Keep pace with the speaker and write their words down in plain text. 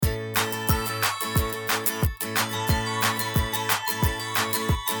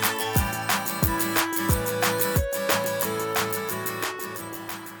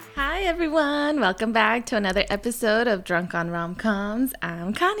everyone. Welcome back to another episode of Drunk on Rom-Coms.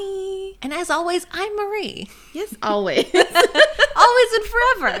 I'm Connie. And as always, I'm Marie. Yes, always. Always and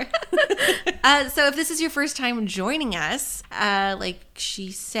forever. So if this is your first time joining us, like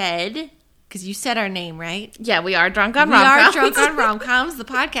she said, because you said our name, right? Yeah, we are Drunk on We Rom-Coms. are Drunk on Rom-Coms, the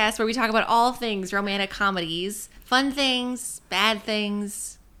podcast where we talk about all things romantic comedies, fun things, bad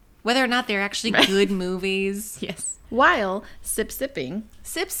things, whether or not they're actually good movies. Yes. While sipping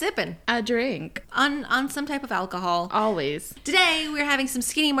Sipping a drink. on some type of alcohol. Always. Today, we're having some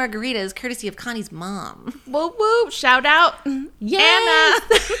skinny margaritas courtesy of Connie's mom. Whoop, whoop. Shout out. Yes.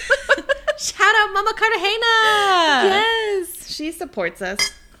 Anna. Shout out Mama Cartagena. Yes. She supports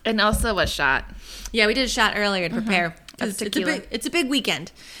us. And also a shot. Yeah, we did a shot earlier to prepare. Of tequila. It's a big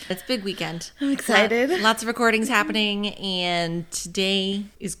weekend. It's a big weekend. I'm excited. Lots of recordings happening, and today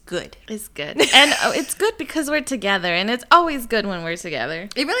is good. It's good. And it's good because we're together. And it's always good when we're together.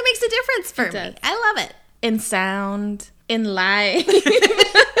 It really makes a difference for me. does. I love it. In sound. In light.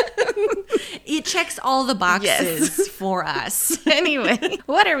 It checks all the boxes for us. Anyway,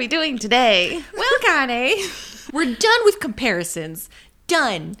 what are we doing today? Well, Connie, we're done with comparisons.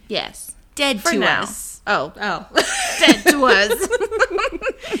 Done. Yes. Dead For to now. us. Oh. Dead to us.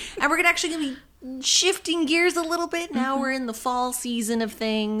 And we're actually going to be shifting gears a little bit. Now we're in the fall season of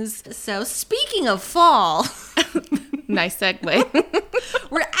things. So speaking of fall, Nice segue.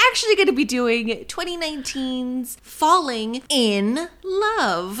 we're actually going to be doing 2019's Falling in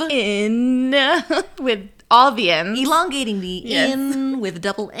Love. In with all the ends. Elongating the Yes. in with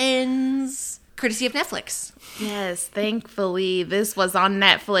double N's. Courtesy of Netflix. Yes, thankfully this was on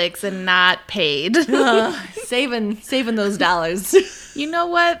Netflix and not paid. Saving those dollars. You know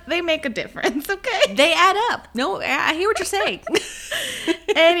what? They make a difference, okay? They add up. No, I hear what you're saying.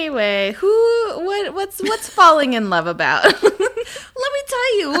 Anyway, what's falling in love about? Let me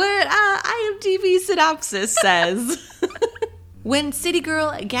tell you what IMDb synopsis says. When city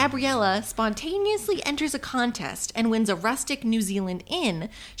girl Gabriella spontaneously enters a contest and wins a rustic New Zealand inn,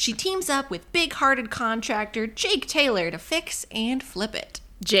 she teams up with big-hearted contractor Jake Taylor to fix and flip it.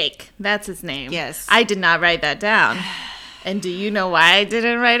 Jake, that's his name. Yes. I did not write that down. And do you know why I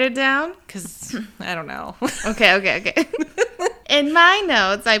didn't write it down? Because, I don't know. Okay. In my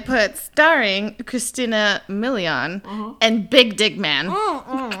notes, I put starring Christina Milian and Big Dick Man.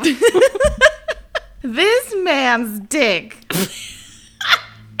 This man's dick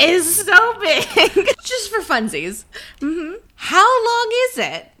is so big. Just for funsies. Mm-hmm. How long is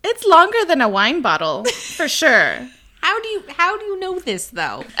it? It's longer than a wine bottle, for sure. How do you know this,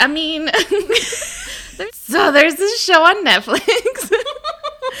 though? I mean, so there's this show on Netflix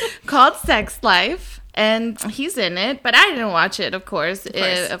called Sex Life. And he's in it, but I didn't watch it, of course.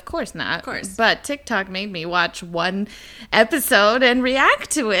 Of course not. Of course. But TikTok made me watch one episode and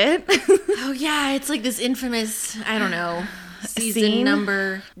react to it. Oh, yeah, it's like this infamous, I don't know, season Scene?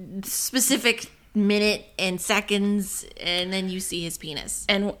 number, specific minute and seconds, and then you see his penis.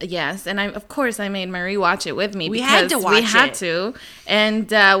 And yes, and of course I made Marie watch it with me. We because had to watch We had it. to.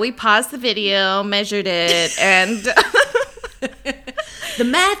 And we paused the video, measured it, and... The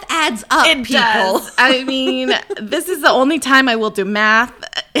math adds up, It people. does. I mean, this is the only time I will do math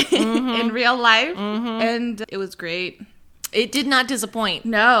in real life. And it was great. It did not disappoint.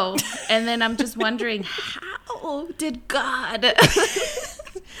 No. And then I'm just wondering, how did God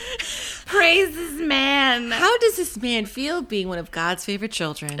praise this man? How does this man feel being one of God's favorite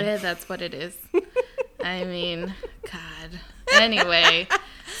children? That's what it is. I mean, God. Anyway,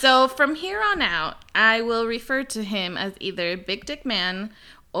 so from here on out, I will refer to him as either Big Dick Man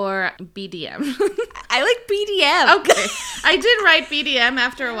or BDM. I like BDM. Okay. I did write BDM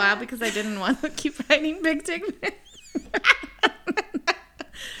after a while because I didn't want to keep writing Big Dick Man.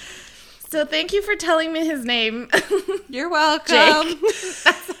 So thank you for telling me his name. You're welcome. Jake.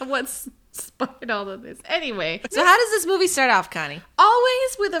 That's what's sparked all of this. Anyway. So how does this movie start off, Connie?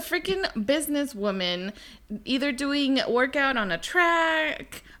 Always with a freaking businesswoman either doing workout on a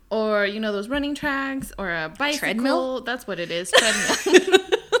track or, you know, those running tracks or a bicycle. Treadmill? That's what it is. Treadmill.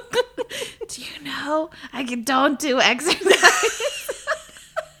 Do you know I don't do exercise?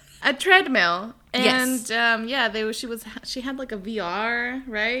 A treadmill. And Yes. she had like a VR,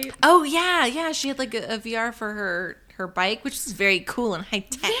 right? Oh, yeah. She had like a VR for her bike, which is very cool and high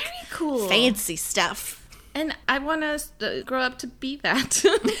tech. Very cool. Fancy stuff. And I want to grow up to be that.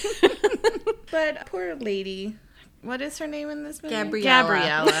 But poor lady. What is her name in this movie?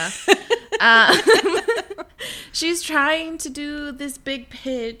 Gabriella. Gabriella. she's trying to do this big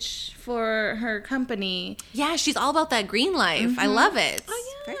pitch for her company. Yeah, she's all about that green life. I love it. Oh,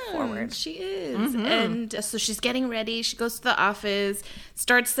 yeah. Very forward. She is. And so she's getting ready. She goes to the office,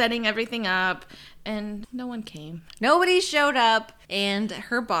 starts setting everything up, and no one came. Nobody showed up, and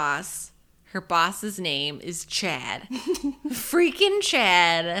her boss's name is Chad. Freaking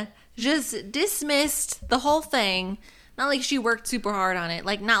Chad just dismissed the whole thing. Not like she worked super hard on it.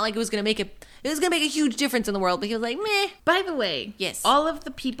 Like, not like it was gonna make a huge difference in the world, but he was like, meh. By the way, Yes. all of the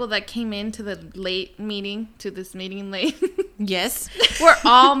people that came into this meeting late, Yes. were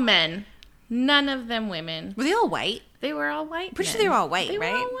all men. None of them women. Were they all white? They were all white Pretty men. sure they were all white, They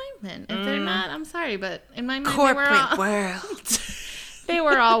right? were all white men. If they're not, I'm sorry, but in my mind, Corporate world. they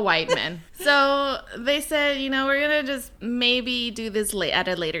were all white men. So they said, we're going to just maybe do this at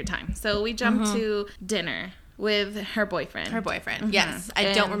a later time. So we jumped to dinner with her boyfriend. Her boyfriend. Yes.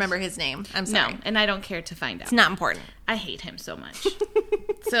 I don't remember his name. I'm sorry. No, and I don't care to find out. It's not important. I hate him so much.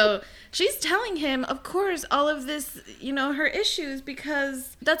 So she's telling him, of course, all of this, her issues,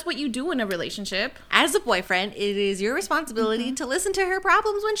 because that's what you do in a relationship. As a boyfriend, it is your responsibility to listen to her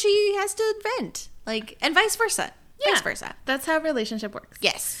problems when she has to vent. And vice versa. Yeah, Vice versa. That's how a relationship works.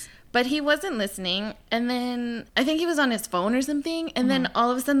 Yes. But he wasn't listening, and then I think he was on his phone or something, and then all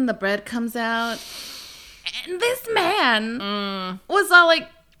of a sudden the bread comes out, and this man was all like,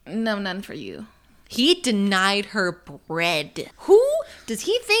 no, none for you. He denied her bread. Who does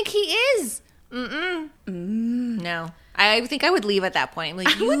he think he is? No. I think I would leave at that point.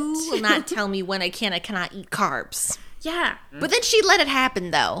 Like, you will not tell me when I cannot eat carbs. Yeah. But then she let it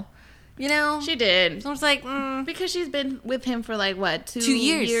happen, though. She did. So I was like, Because she's been with him for like, what, 2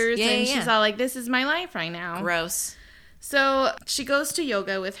 years? Yeah, and yeah, she's yeah. all like, this is my life right now. Gross. So she goes to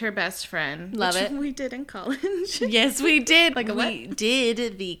yoga with her best friend. Love which it. We did in college. Yes, we did. Like a what? We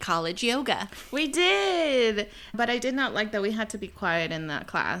did the college yoga. We did. But I did not like that we had to be quiet in that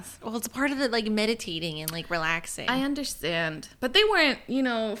class. Well, it's part of it, like, meditating and, like, relaxing. I understand. But they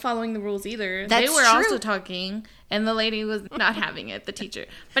weren't, following the rules either. That's they were true. also talking, and the lady was not having it, the teacher.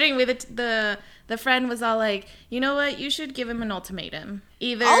 But anyway, the friend was all like, you know what? You should give him an ultimatum.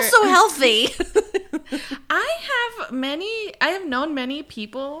 Either Also healthy. I have known many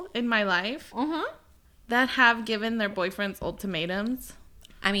people in my life that have given their boyfriends ultimatums.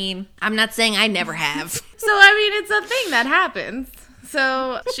 I mean, I'm not saying I never have. So, I mean, it's a thing that happens.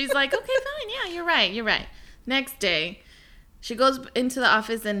 So she's like, okay, fine. Yeah, you're right. Next day, she goes into the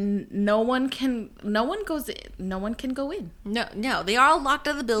office and no one can go in. No, they are all locked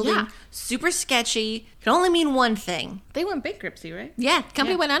out of the building. Yeah. Super sketchy. Can only mean one thing. They went bankruptcy, right? Yeah,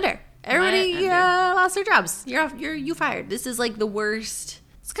 company Yeah. went under. Everybody Went under. lost their jobs. You fired. This is like the worst.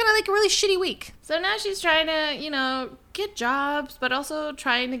 It's kind of like a really shitty week. So now she's trying to, get jobs, but also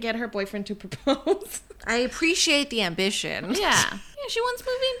trying to get her boyfriend to propose. I appreciate the ambition. Yeah, she wants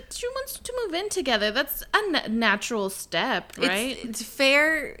to move in together. That's a natural step, right? It's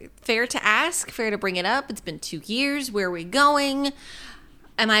fair to ask, fair to bring it up. It's been 2 years. Where are we going?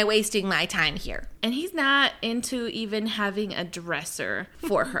 Am I wasting my time here? And he's not into even having a dresser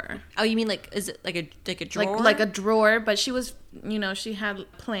for her. Oh, you mean is it like a drawer? Like a drawer, but she was, she had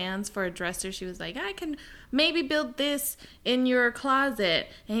plans for a dresser. She was like, I can maybe build this in your closet.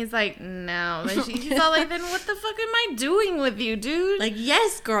 And he's like, no. And she's all like, then what the fuck am I doing with you, dude? Like,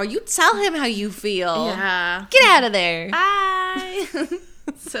 yes, girl, you tell him how you feel. Yeah. Get out of there. Bye.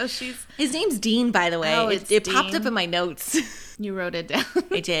 So His name's Dean, by the way. Oh, it popped Dean. up in my notes. You wrote it down.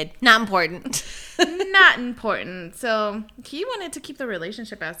 I did. Not important. Not important. So he wanted to keep the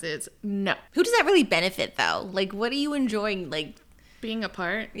relationship as is. No. Who does that really benefit, though? Like, what are you enjoying? Like, Being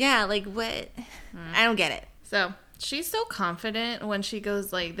apart. yeah, like, what? I don't get it. So she's so confident when she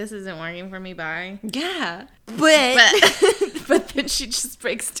goes like, this isn't working for me, bye. Yeah. But then she just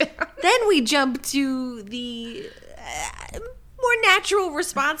breaks down. Then we jump to the more natural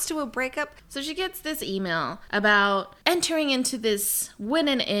response to a breakup. So she gets this email about entering into this win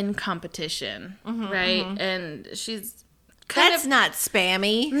and in competition, right? And she's kind That's of not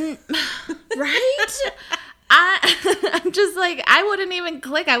spammy. right. I'm just like, I wouldn't even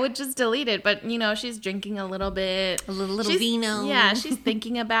click. I would just delete it. But, she's drinking a little bit. A little She's- vino. Yeah, she's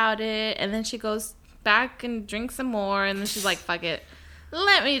thinking about it. And then she goes back and drinks some more. And then she's like, fuck it.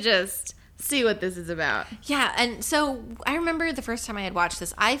 Let me just see what this is about. Yeah, and so I remember the first time I had watched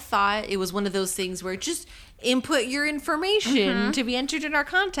this, I thought it was one of those things where just input your information to be entered in our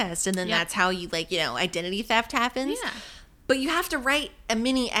contest. And then Yep. that's how you, identity theft happens. Yeah. But you have to write a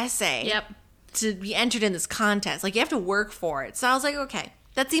mini essay. Yep. To be entered in this contest. Like, you have to work for it. So I was like, okay,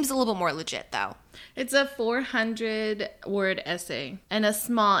 That seems a little bit more legit, though. It's a 400-word essay and a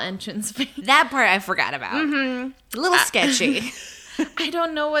small entrance fee. That part I forgot about. A little sketchy. I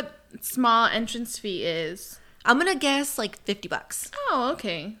don't know what small entrance fee is. I'm going to guess like $50. Oh,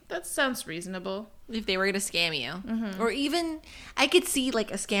 okay. That sounds reasonable. If they were going to scam you. Or even, I could see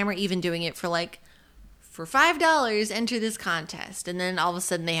like a scammer even doing it for like, for $5, enter this contest. And then all of a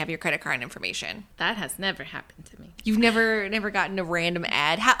sudden they have your credit card information. That has never happened to me. You've never gotten a random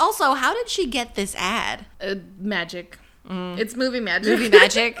ad. How did she get this ad? Magic. It's movie magic. Movie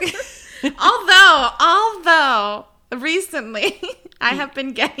magic? Although, recently, I have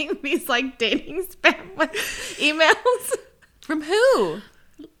been getting these, like, dating spam emails. From who?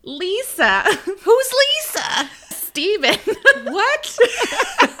 Lisa. Who's Lisa? Steven. What?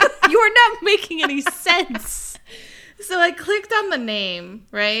 You are not making any sense. So I clicked on the name,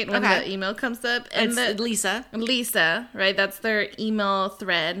 right? When Okay. the email comes up. And It's Lisa. Lisa, right? That's their email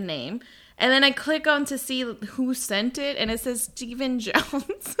thread name. And then I click on to see who sent it, and it says Stephen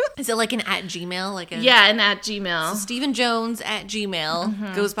Jones. Is it like an at Gmail? Yeah, and at Gmail. Stephen Jones at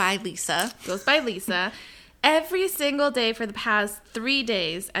Gmail goes by Lisa. Goes by Lisa. Every single day for the past 3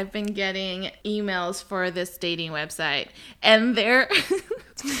 days, I've been getting emails for this dating website. And they're,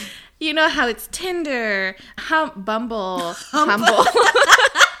 you know how it's Tinder, Bumble, Humble.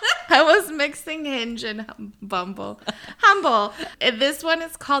 I was mixing Hinge and Bumble. Humble. And this one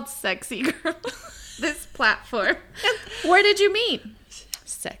is called Sexy Girl. This platform. Where did you meet?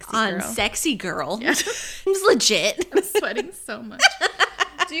 Sexy On Girl. Sexy Girl. Yeah. Seems legit. I'm sweating so much.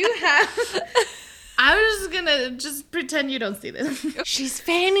 Do you have... I was just gonna just pretend you don't see this. She's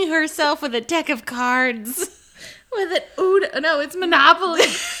fanning herself with a deck of cards. With it, no, it's Monopoly.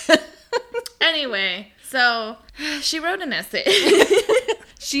 Anyway, so she wrote an essay.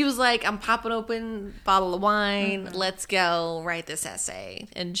 She was like, I'm popping open a bottle of wine. Let's go write this essay.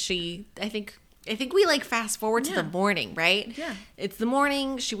 And I think we like fast forward to the morning, right? Yeah. It's the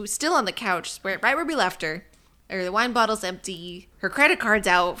morning. She was still on the couch, right where we left her. Or the wine bottle's empty. Her credit card's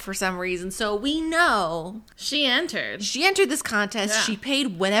out for some reason. So we know She entered. she entered this contest. Yeah. She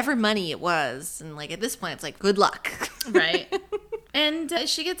paid whatever money it was. And like at this point, it's like, good luck. Right. And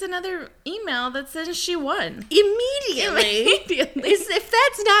she gets another email that says she won. Immediately. If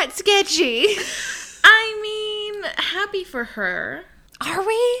that's not sketchy. I mean, happy for her. Are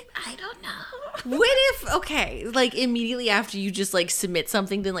we? I don't know. What if, okay, like immediately after you just like submit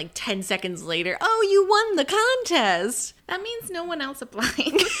something, then like 10 seconds later, oh, you won the contest. That means no one else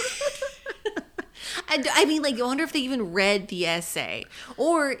applied. I mean, like, I wonder if they even read the essay.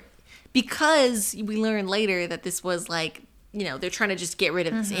 Or because we learned later that this was like, you know, they're trying to just get rid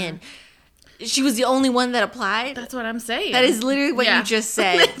of this in. She was the only one that applied. That's what I'm saying. That is literally what you just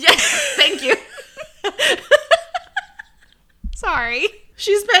said. Yes, thank you. Sorry.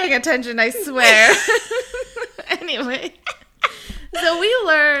 She's paying attention, I swear. Anyway, so we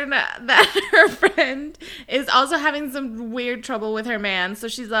learn that her friend is also having some weird trouble with her man. So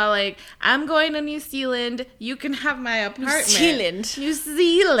she's all like, I'm going to New Zealand. You can have my apartment. New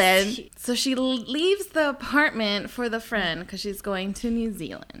Zealand. So she leaves the apartment for the friend because she's going to New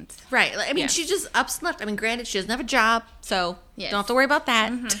Zealand. Right. I mean, Yeah. she just ups and left. I mean, granted, she doesn't have a job, so Yes. don't have to worry about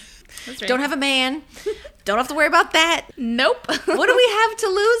that. That's right. Don't have a man. Don't have to worry about that. Nope. What do we have to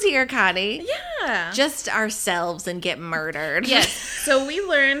lose here, Connie? Yeah. Just ourselves and get murdered. Yes. So we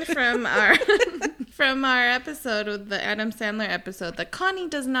learned from our episode with the Adam Sandler episode that Connie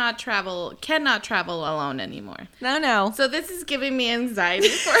cannot travel alone anymore. No. So this is giving me anxiety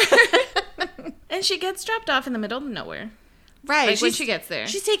for her. And she gets dropped off in the middle of nowhere. Right. Like when she gets there.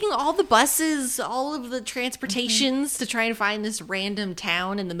 She's taking all the buses, all of the transportations to try and find this random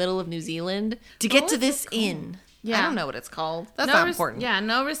town in the middle of New Zealand to get to this inn. Yeah. I don't know what it's called. That's No not important. Yeah,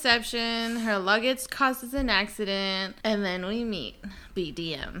 no reception. Her luggage causes an accident. And then we meet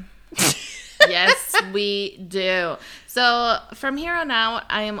BDM. Yes, we do. So from here on out,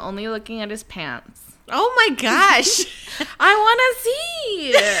 I am only looking at his pants. Oh my gosh. I want to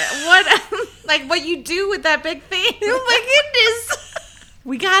see what you do with that big thing. Oh my goodness.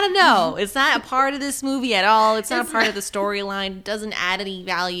 We gotta know. It's not a part of this movie at all. It's not a part of the storyline. It doesn't add any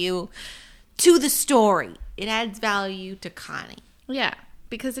value to the story. It adds value to Connie. Yeah,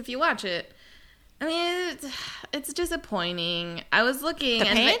 because if you watch it, I mean, it's disappointing. I was looking. The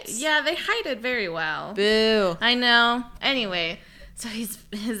and pants? they hide it very well. Boo. I know. Anyway, so his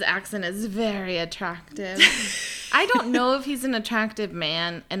accent is very attractive. I don't know if he's an attractive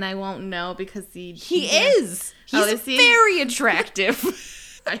man, and I won't know because He is. Oh, He's is he? very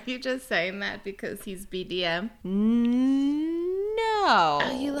attractive. Are you just saying that because he's BDM? No.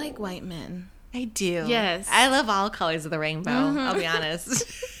 Oh, you like white men. I do. Yes. I love all colors of the rainbow. I'll be honest.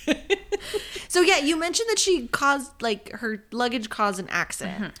 So yeah, you mentioned that she caused, like, her luggage caused an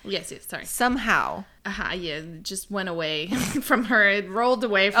accident. Yes, sorry. Somehow. Yeah, it just went away from her. It rolled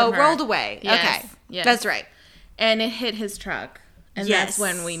away from her. Oh, rolled away. Yes, Okay. yes. That's right. And it hit his truck. And Yes. that's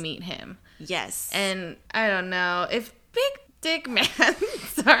when we meet him. Yes. And I don't know, if Big Dick Man,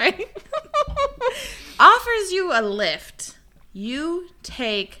 sorry, offers you a lift, you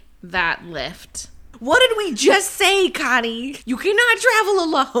take that lift. What did we just say, Connie? You cannot travel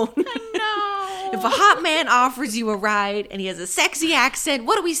alone. No. If a hot man offers you a ride and he has a sexy accent,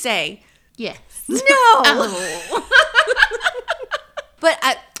 what do we say? Yes. No. Oh.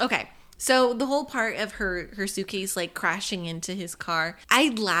 But, okay. So the whole part of her suitcase, like, crashing into his car, I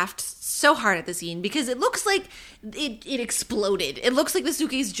laughed so hard at the scene because it looks like it exploded. It looks like the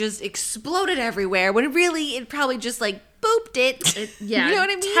suitcase just exploded everywhere when really it probably just, like, booped it. Yeah. You know what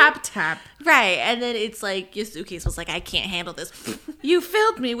I mean? Tap, tap. Right. And then it's like, your suitcase was like, I can't handle this. You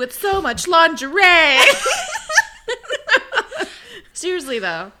filled me with so much lingerie. Seriously,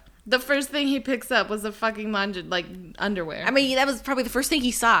 though. The first thing he picks up was a fucking underwear. I mean, that was probably the first thing he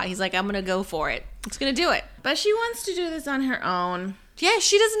saw. He's like, I'm going to go for it. It's going to do it. But she wants to do this on her own. Yeah,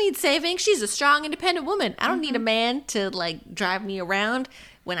 she doesn't need saving. She's a strong, independent woman. I don't need a man to, like, drive me around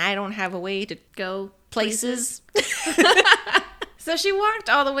when I don't have a way to Go places. So she walked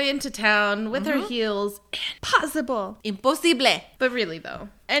all the way into town with her heels. Impossible. Impossible. But really, though.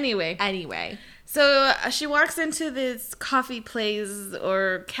 Anyway. Anyway. So she walks into this coffee place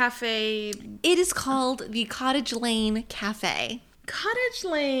or cafe. It is called the Cottage Lane Cafe. Cottage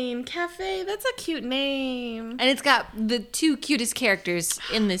Lane Cafe. That's a cute name. And it's got the two cutest characters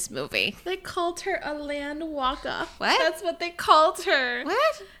in this movie. They called her a land walker. What? That's what they called her.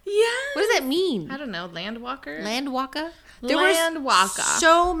 What? Yeah. What does that mean? I don't know. Land walker? Land Waka? Land Waka.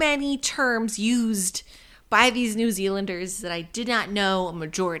 So many terms used by these New Zealanders that I did not know a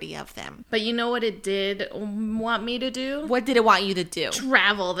majority of them. But you know what it did want me to do? What did it want you to do?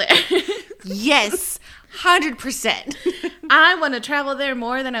 Travel there. Yes, 100%. I want to travel there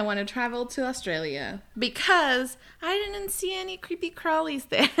more than I want to travel to Australia because I didn't see any creepy crawlies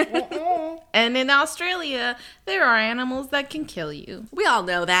there. And in Australia, there are animals that can kill you. We all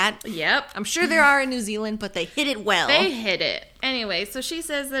know that. Yep. I'm sure there are in New Zealand, but they hit it well. They hit it. Anyway, so she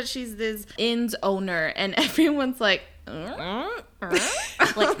says that she's this inn's owner, and everyone's like,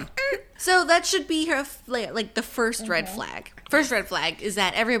 Like, so that should be her, like, the first red flag. First red flag is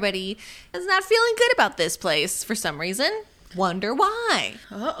that everybody is not feeling good about this place for some reason. Wonder why.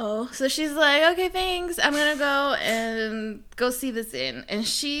 uh-oh. So she's like, okay, thanks. I'm going to go and go see this inn. And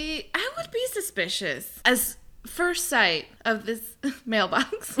I would be suspicious as first sight of this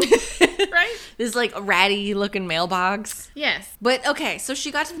mailbox, right? This, like, ratty looking mailbox. Yes. But, okay, so she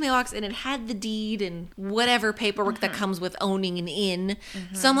got to the mailbox and it had the deed and whatever paperwork that comes with owning an inn.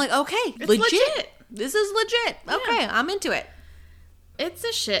 So I'm like, okay, It's legit. This is legit. Okay, I'm into it. It's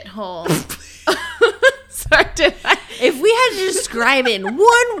a shithole. Sorry, did I? If we had to describe it in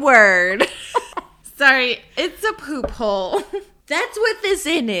one word, Sorry, it's a poop hole. that's what this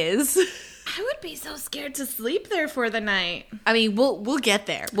inn is. I would be so scared to sleep there for the night. I mean, we'll get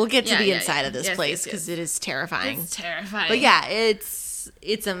there. We'll get to Yeah, the yeah, inside yeah. of this Yes, place yes, because it is terrifying. It's terrifying. But yeah,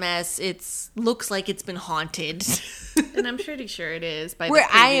 it's a mess. Looks like it's been haunted. And I'm pretty sure it is. Where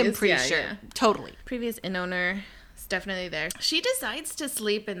I am pretty sure. Totally. Previous inn owner is definitely there. She decides to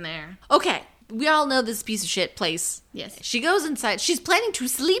sleep in there. Okay, we all know this piece of shit place. Yes. She goes inside. She's planning to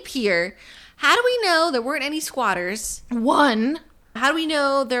sleep here. How do we know there weren't any squatters? 1. How do we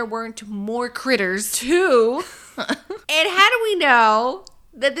know there weren't more critters? 2. And how do we know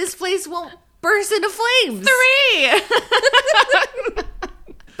that this place won't burst into flames? 3.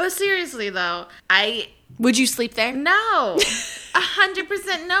 But seriously though, Would you sleep there? no.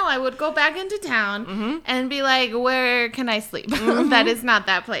 100% no. I would go back into town and be like, where can I sleep? That is not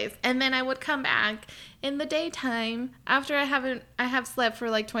that place. And then I would come back in the daytime after I have slept for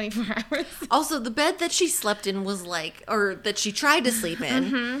like 24 hours. Also, the bed that she slept in was like, or that she tried to sleep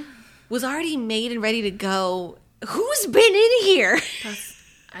in, was already made and ready to go. Who's been in here?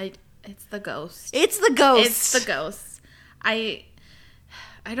 It's the ghost. It's the ghost. It's the ghost.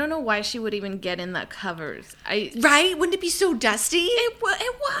 I don't know why she would even get in the covers. Right? Wouldn't it be so dusty? It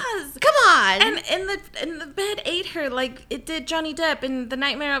was. Come on. And the bed ate her like it did Johnny Depp in The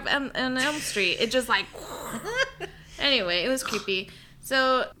Nightmare on Elm Street. It just like anyway, it was creepy.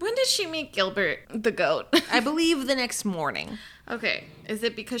 So when did she meet Gilbert the goat? I believe the next morning. Okay, is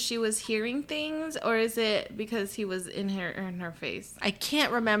it because she was hearing things, or is it because he was in her face? I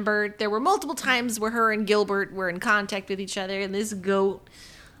can't remember. There were multiple times where her and Gilbert were in contact with each other, and this goat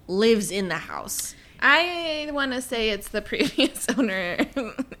lives in the house. I want to say it's the previous owner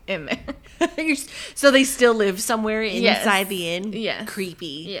in there. So they still live somewhere Yes. inside the inn? Yes.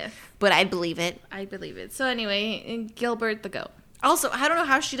 Creepy. Yes. But I'd believe it. I believe it. So anyway, Gilbert the goat. Also, I don't know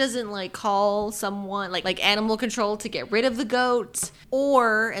how she doesn't like call someone like animal control to get rid of the goat,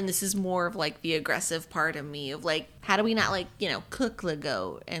 or, and this is more of like the aggressive part of me of like, how do we not like, cook the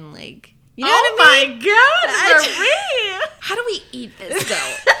goat and like, you know what I mean? God, Marie! How do we eat this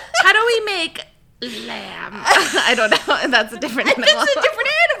goat? How do we make lamb? I don't know. That's a different animal. It's a different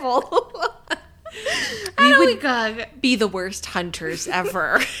animal. How do we would cook? be the worst hunters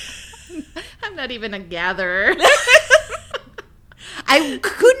ever. I'm not even a gatherer. I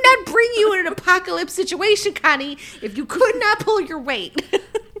could not bring you in an apocalypse situation, Connie, if you could not pull your weight.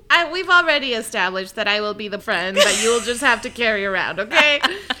 We've already established that I will be the friend that you will just have to carry around, okay?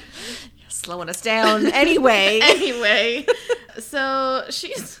 Slowing us down. Anyway. So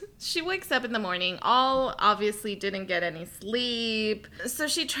she wakes up in the morning, all obviously didn't get any sleep. So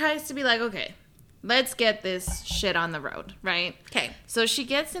she tries to be like, okay, let's get this shit on the road, right? Okay. So she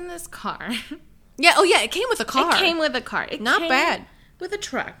gets in this car. Yeah, oh yeah, it came with a car. It came with a car. Not came bad. With a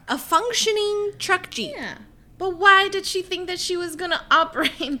truck. A functioning truck Jeep. Yeah. But why did she think that she was going to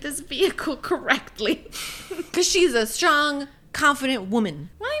operate this vehicle correctly? Because she's a strong, confident woman.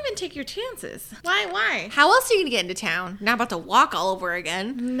 Why even take your chances? Why? How else are you going to get into town? Not about to walk all over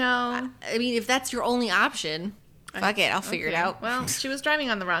again. No. I mean, if that's your only option, fuck it, I'll figure it Okay. out. Well, she was driving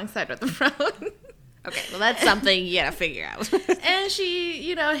on the wrong side of the road. Okay, well, that's something you gotta figure out. And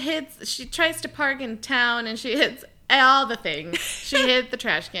she, she tries to park in town and she hits all the things. She hit the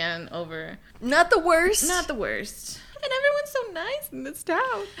trash can over. Not the worst. Not the worst. And everyone's so nice in this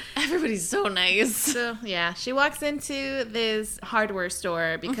town. Everybody's so nice. So, yeah, she walks into this hardware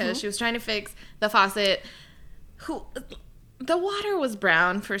store because she was trying to fix the faucet. The water was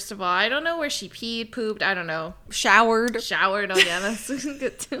brown, first of all. I don't know where she peed, pooped, I don't know. Showered. Showered, oh yeah, that's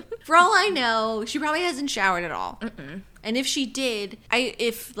good too. For all I know, she probably hasn't showered at all. And if she did,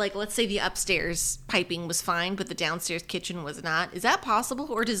 let's say the upstairs piping was fine, but the downstairs kitchen was not, is that possible?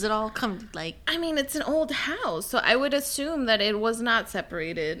 Or does it all come, I mean, it's an old house, so I would assume that it was not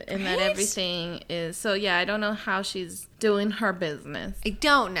separated and that Right? everything is... So, yeah, I don't know how she's doing her business. I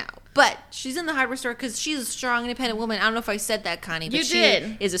don't know. But she's in the hardware store because she's a strong, independent woman. I don't know if I said that, Connie, but You she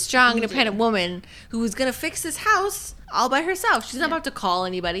did. is a strong, independent woman who's going to fix this house all by herself. She's not about to call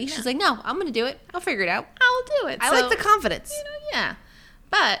anybody. She's like, no, I'm going to do it. I'll figure it out. I'll do it. I So, like the confidence. Yeah.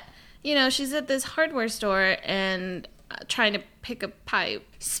 But, she's at this hardware store and trying to pick a pipe.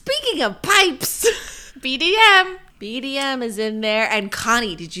 Speaking of pipes, BDM. BDM is in there. And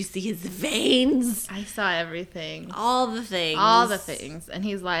Connie, did you see his veins? I saw everything. All the things. All the things. And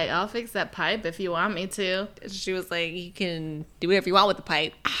he's like, I'll fix that pipe if you want me to. She was like, you can do whatever you want with the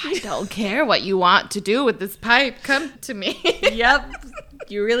pipe. I don't care what you want to do with this pipe. Come to me. Yep.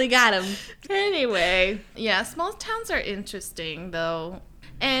 You really got him. Anyway. Yeah, small towns are interesting, though.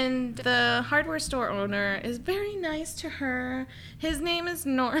 And the hardware store owner is very nice to her. His name is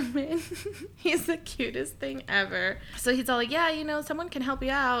Norman. He's the cutest thing ever. So he's all like, yeah, someone can help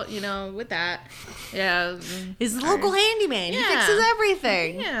you out, with that. Yeah. He's the local handyman. He Yeah. fixes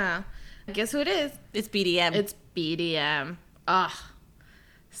everything. Yeah. Guess who it is? It's BDM. It's BDM. Ugh.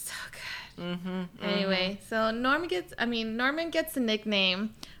 So good. Anyway, so Norman gets the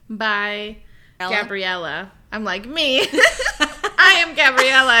nickname by Ella? Gabriella. I'm like, me. I am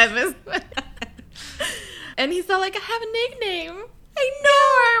Gabriella in this. And he's all like, I have a nickname. Hey,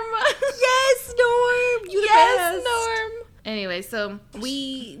 Norm. Yes, Norm. You the Yes, best. Norm. Anyway, so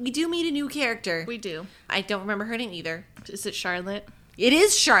We do meet a new character. we do. I don't remember her name either. Is it Charlotte? It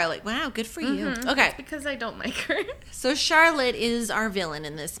is Charlotte. Wow, good for you. Okay, It's because I don't like her. so Charlotte is our villain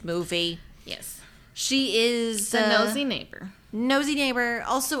in this movie. Yes. She is The nosy neighbor. nosy neighbor,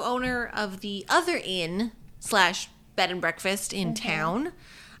 also owner of the other inn / bed and breakfast in town,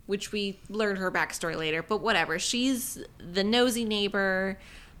 which we learn her backstory later, but whatever. She's the nosy neighbor,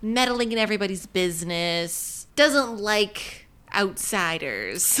 meddling in everybody's business, doesn't like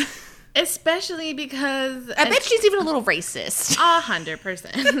outsiders. Especially because... I bet she's even a little racist.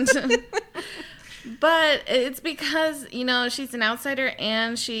 100%. But it's because, she's an outsider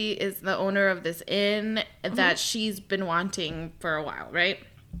and she is the owner of this inn that she's been wanting for a while, right?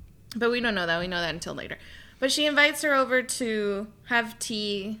 But we don't know that. We know that until later. But she invites her over to have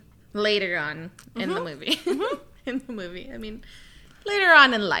tea later on in the movie. In the movie. I mean, later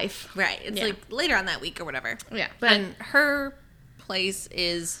on in life. Right. It's Yeah. like later on that week or whatever. Yeah. But And her place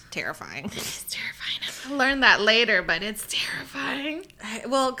is terrifying. It's terrifying. I'll learn that later, but it's terrifying.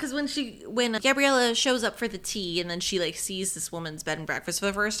 Well, because when Gabriella shows up for the tea and then she like sees this woman's bed and breakfast for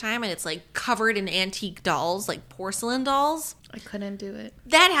the first time and it's like covered in antique dolls, like porcelain dolls. I couldn't do it.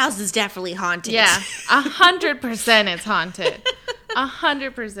 That house is definitely haunted. Yeah, 100% it's haunted.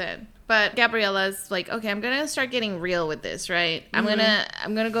 100%. But Gabriella's like, okay, I'm gonna start getting real with this, right? I'm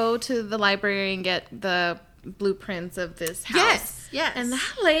gonna go to the library and get the blueprints of this house. Yes. And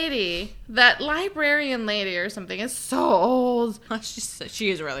that lady, that librarian lady or something, is so old.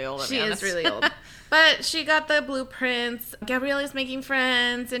 She is really old. She is really old. But she got the blueprints. Gabriella's making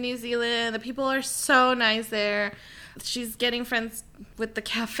friends in New Zealand. The people are so nice there. She's getting friends with the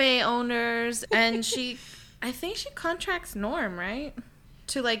cafe owners, and I think she contracts Norm, right?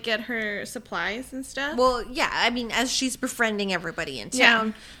 To like get her supplies and stuff. Well, yeah, I mean, as she's befriending everybody in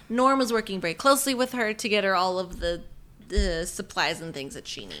town, Norm was working very closely with her to get her all of the supplies and things that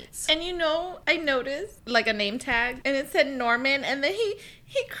she needs. And I noticed like a name tag, and it said Norman, and then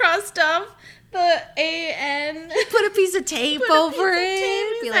he crossed off the A-N. He put a piece of tape over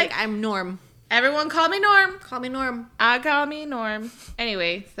it. Be like, I'm Norm. Everyone call me Norm. Call me Norm. Call me Norm.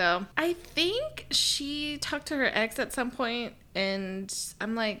 Anyway, so I think she talked to her ex at some point, and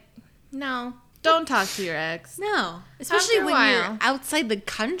I'm like, no, don't talk to your ex. No. Especially when you're outside the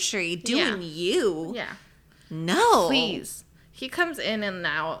country doing you. Yeah. No. Please. He comes in and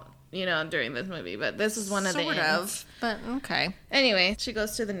out, during this movie, but this is one of the ends. But okay. Anyway, she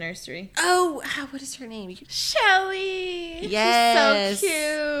goes to the nursery. Oh, what is her name? Shelly. Yes. She's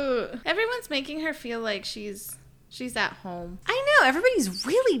so cute. Everyone's making her feel like she's at home. I know. Everybody's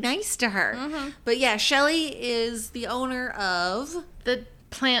really nice to her. Mm-hmm. But yeah, Shelly is the owner of the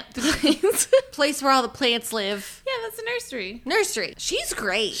plant place. Place where all the plants live. Yeah, that's a nursery. Nursery. She's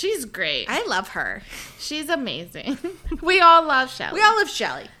great. She's great. I love her. She's amazing. We all love Shelly. We all love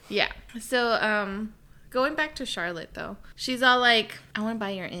Shelly. Yeah. So, going back to Charlotte, though. She's all like, I want to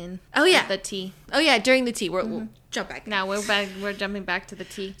buy your inn. Oh, yeah. The tea. Oh, yeah, during the tea. We'll jump back. Now we're jumping back to the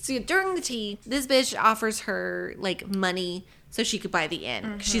tea. So, during the tea, this bitch offers her, like, money so she could buy the inn.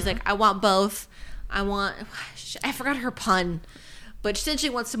 Mm-hmm. She's like, I want both. I forgot her pun. But she essentially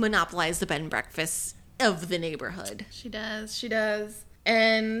wants to monopolize the bed and breakfast of the neighborhood. She does.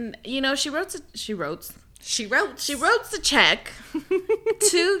 And, she wrote the check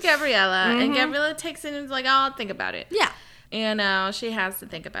to Gabriella, and Gabriella takes it and is like, oh, I'll think about it. Yeah. And she has to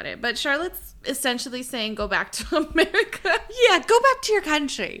think about it. But Charlotte's essentially saying, go back to America. Yeah, go back to your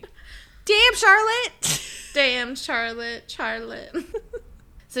country. Damn, Charlotte. Damn, Charlotte.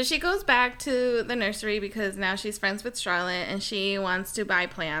 So she goes back to the nursery because now she's friends with Charlotte, and she wants to buy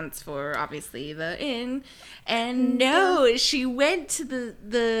plants for, obviously, the inn. And no, she went to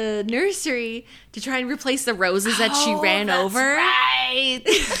the nursery to try and replace the roses that she ran over. Right.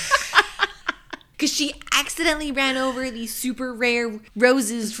 Because she accidentally ran over these super rare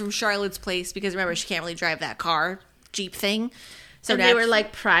roses from Charlotte's place because, remember, she can't really drive that car, Jeep thing. So they were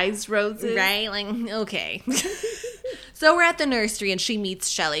like prized roses. Right? Like, okay. So we're at the nursery and she meets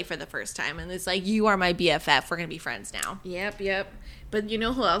Shelly for the first time. And it's like, you are my BFF. We're going to be friends now. Yep. But you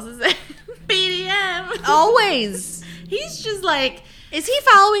know who else is there? BDM. Always. He's just like... Is he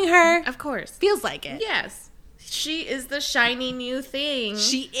following her? Of course. Feels like it. Yes. She is the shiny new thing.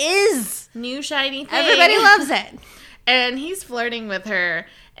 She is. New shiny thing. Everybody loves it. And he's flirting with her.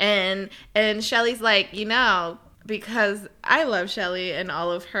 And Shelly's like, because I love Shelly and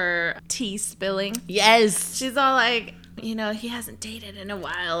all of her tea spilling. Yes. She's all like, he hasn't dated in a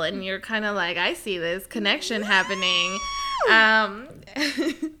while, and you're kind of like, I see this connection happening.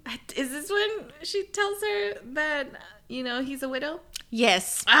 Is this when she tells her that, he's a widow?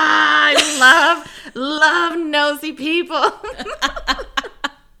 Yes. I love nosy people.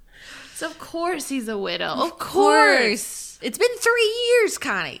 So of course he's a widow. Of course. It's been 3 years,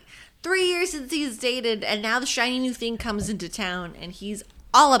 Connie. 3 years since he's dated, and now the shiny new thing comes into town, and he's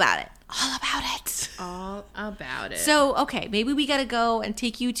all about it. All about it. So, okay, maybe we gotta go and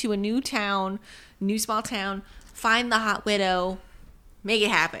take you to a new small town, find the hot widow, make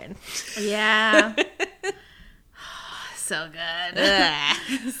it happen. Yeah. So good.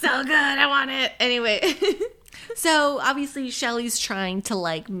 So good. I want it. Anyway. So, obviously, Shelly's trying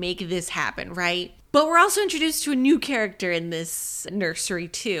to, make this happen, right? But we're also introduced to a new character in this nursery,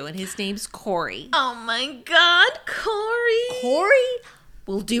 too, and his name's Corey. Oh, my God, Corey. Corey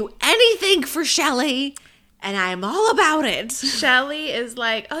will do anything for Shelly, and I'm all about it. Shelly is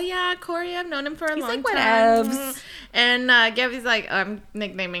like, oh, yeah, Corey, I've known him for a long time. Whatevs. And Gabby's like, I'm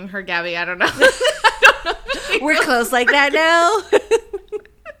nicknaming her Gabby. I don't know. We're close like that now.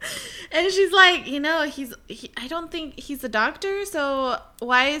 And And she's like, I don't think he's a doctor, so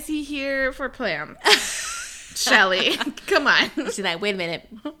why is he here for plants? Shelley, come on. She's like, wait a minute.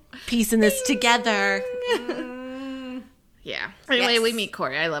 Piecing this together. Yeah. Anyway, Yes. we meet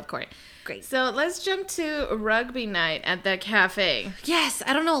Corey. I love Corey. Great. So let's jump to rugby night at the cafe. Yes,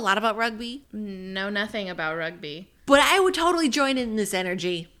 I don't know a lot about rugby, Know nothing about rugby. but I would totally join in this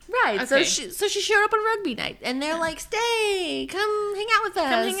energy. Right. Okay. So she showed up on rugby night, and they're like, "Stay, come hang out with us.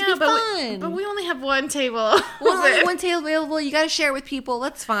 Come hang It'll out, be but fun." but we only have one table. Well, only one table available. You got to share it with people.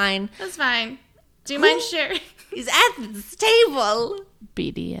 That's fine. That's fine. Do you Who- mind sharing? He's at this table.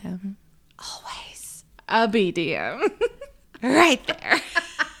 BDM. Always. A BDM. Right there.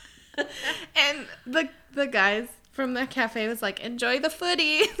 And the guys from the cafe was like, enjoy the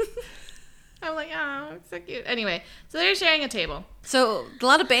footy. I'm like, oh, it's so cute. Anyway, so they're sharing a table. So a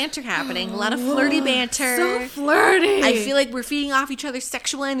lot of banter happening. A lot of flirty banter. So flirty. I feel like we're feeding off each other's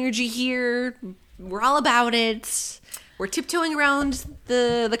sexual energy here. We're all about it. We're tiptoeing around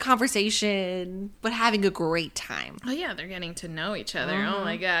the conversation, but having a great time. Oh yeah, they're getting to know each other. Oh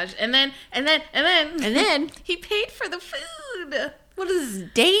my gosh. And then he paid for the food. What is this,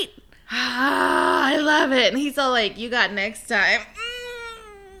 date? Ah, I love it. And he's all like, you got next time.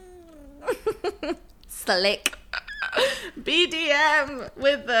 Slick. BDM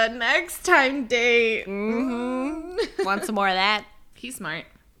with the next time date. Want some more of that? He's smart.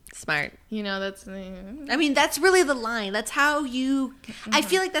 Smart. That's I mean, that's really the line. That's how you... I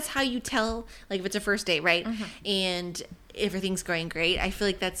feel like that's how you tell, like, if it's a first date, right? And everything's going great. I feel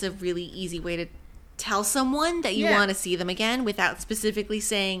like that's a really easy way to tell someone that you Yeah. want to see them again without specifically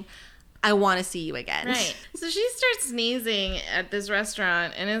saying, I want to see you again. right. So she starts sneezing at this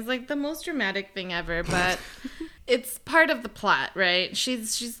restaurant, and it's like the most dramatic thing ever, but it's part of the plot, right?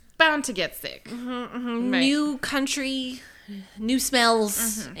 She's bound to get sick. Right. New country, new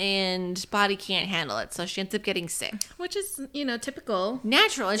smells, and body can't handle it. So she ends up getting sick. Which is, typical.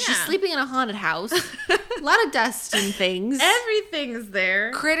 Natural. And she's Yeah. sleeping in a haunted house. A lot of dust and things. Everything's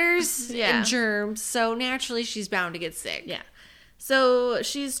there. Critters Yeah. and germs. So naturally she's bound to get sick. Yeah. So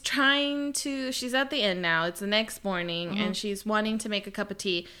she's at the inn now. It's the next morning, and she's wanting to make a cup of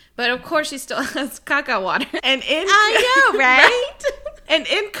tea. But of course, she still has caca water. And in I know, right? And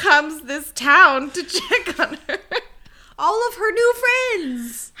in comes this town to check on her. All of her new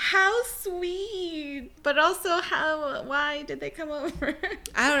friends. How sweet. But also, why did they come over?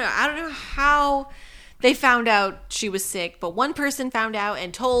 I don't know how they found out she was sick, but one person found out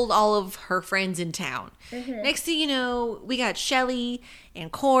and told all of her friends in town. Next thing you know, we got Shelley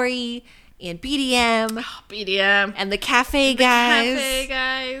and Corey and BDM BDM. and the cafe guys. Cafe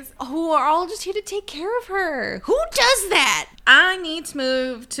guys. Who are all just here to take care of her. Who does that? I need to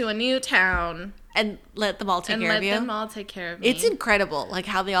move to a new town And let them all take and care let of you. them all take care of me. It's incredible, like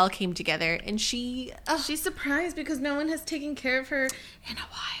how they all came together. And she, She's surprised because no one has taken care of her in a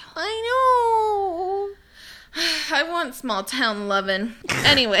while. I know. I want small town lovin'.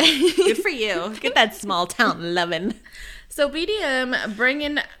 Anyway. Good for you. Get that small town lovin'. So BDM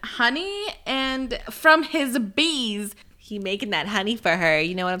bringing honey and from his bees. He making that honey for her.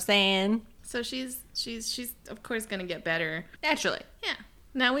 You know what I'm saying? So she's of course gonna get better. Naturally. Yeah.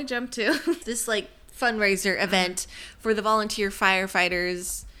 Now we jump to This like fundraiser event for the volunteer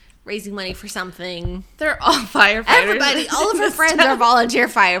firefighters, raising money for something. they're all firefighters. Everybody, all of her friends are volunteer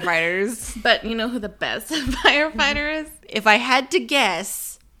firefighters. But you know who the best firefighter is? If I had to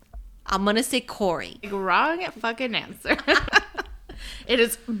guess, I'm gonna say Corey. Wrong fucking answer. It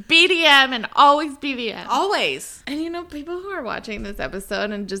is BDM and always BDM. Always. And people who are watching this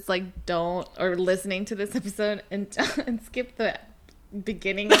episode and just like don't, or listening to this episode and skip the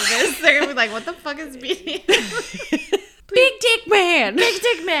beginning of this, they're gonna be like, what the fuck is BDM? Big dick man. Big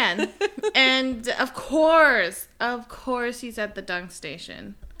Dick Man. And of course he's at the dunk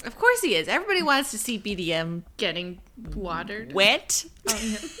station Of course he is. Everybody wants to see BDM getting watered. wet. Oh,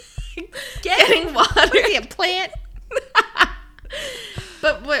 yeah. Getting watered. Is he a plant?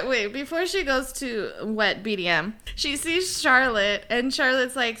 But wait, before she goes to wet BDM, she sees Charlotte, and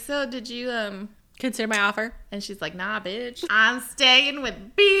Charlotte's like, so did you, Consider my offer. and she's like, nah, bitch, I'm staying with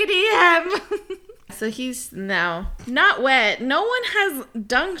BDM. So he's now not wet. No one has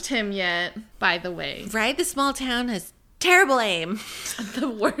dunked him yet, by the way. Right? The small town has terrible aim. The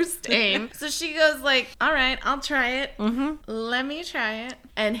worst aim. So she goes like, all right, I'll try it. Let me try it.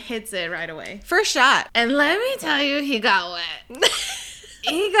 And hits it right away. First shot. And let me tell you, he got wet.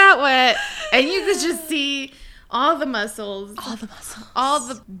 He got wet. And you could just see all the muscles. All the muscle. All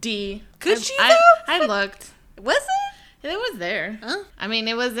the D. Could she, I though? I looked. Was it? It was there. Huh? I mean,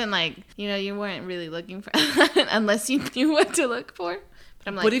 it wasn't like, you weren't really looking for that unless you knew what to look for. But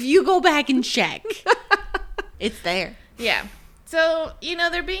I'm like, But if you go back and check, it's there. yeah. So,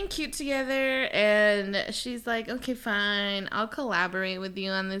 they're being cute together, and she's like, okay, fine, I'll collaborate with you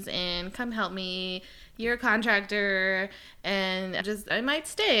on this inn. Come help me. You're a contractor, and I might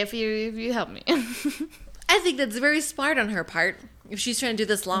stay if you help me. I think that's very smart on her part. If she's trying to do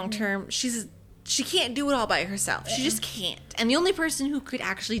this long term, she can't do it all by herself. She just can't. And the only person who could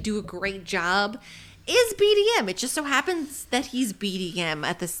actually do a great job is BDM. It just so happens that he's BDM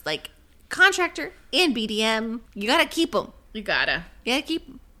at this, contractor and BDM. You gotta keep him. You gotta keep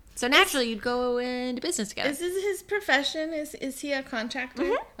him. So naturally, you'd go into business together. Is this his profession? Is he a contractor?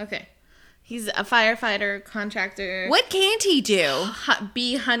 Mm-hmm. Okay. He's a firefighter, contractor. What can't he do?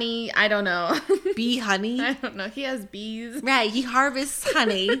 Bee honey, I don't know. Bee honey? I don't know. He has bees. Right, he harvests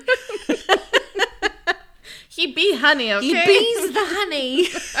honey. He bee honey, okay? He bees the honey.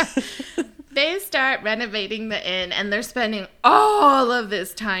 They start renovating the inn, and they're spending all of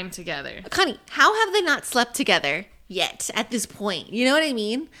this time together. Connie, how have they not slept together yet at this point? You know what I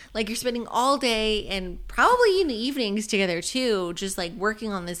mean? You're spending all day and probably in the evenings together too, just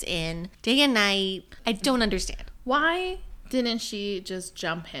working on this inn day and night. I don't understand. Why didn't she just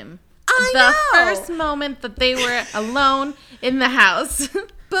jump him? I know. The first moment that they were alone in the house.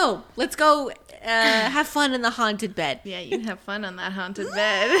 Boom. Let's go have fun in the haunted bed. Yeah, you have fun on that haunted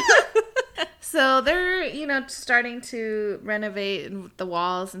bed. So they're, starting to renovate the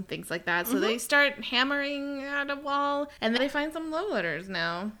walls and things like that. So they start hammering at a wall, and then they find some love letters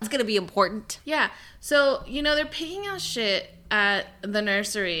now. It's going to be important. Yeah. So, they're picking out shit at the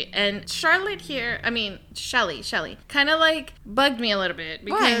nursery, and Shelly, kind of bugged me a little bit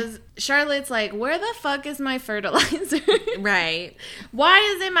because Charlotte's like, where the fuck is my fertilizer? Right. Why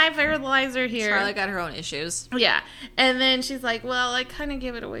isn't my fertilizer here? Charlotte got her own issues. Yeah. And then she's like, well, I kind of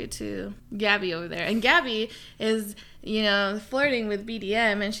give it away to Gabby over there. And Gabby is, flirting with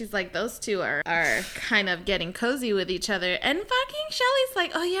BDM, and she's like, those two are kind of getting cozy with each other. And fucking Shelly's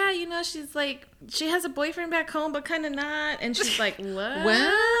like, oh yeah, she's like, she has a boyfriend back home, but kind of not. And she's like, what?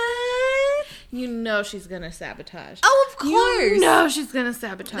 What? She's gonna sabotage. Oh, of course. She's gonna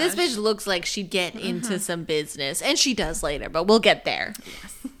sabotage. This bitch looks like she'd get into some business, and she does later, but we'll get there.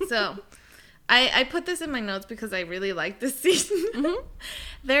 Yes. So, I put this in my notes because I really like this scene.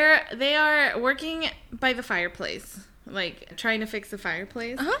 They are working by the fireplace, trying to fix the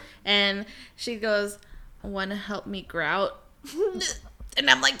fireplace. And she goes, want to help me grout? And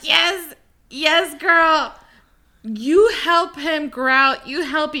I'm like, yes, girl. You help him grout. You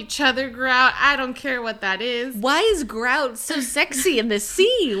help each other grout. I don't care what that is. Why is grout so sexy in this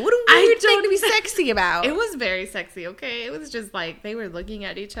scene? What a weird thing to be sexy about. It was very sexy, okay? It was just they were looking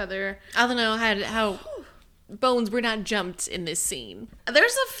at each other. I don't know how bones were not jumped in this scene.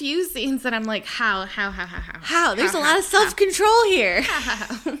 There's a few scenes that I'm like, how? There's a lot of self-control here.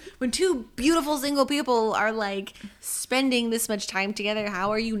 When two beautiful single people are spending this much time together,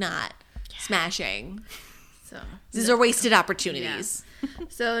 how are you not smashing? So these are wasted opportunities. Yeah.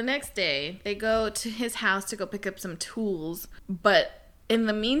 So the next day, they go to his house to go pick up some tools. But in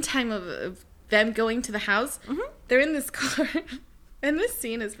the meantime of them going to the house, they're in this car. And this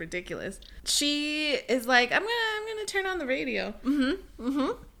scene is ridiculous. She is like, I'm gonna turn on the radio.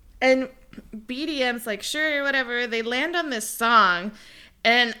 And BDM's like, sure, whatever. They land on this song.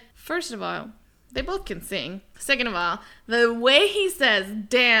 And first of all, they both can sing. Second of all, the way he says,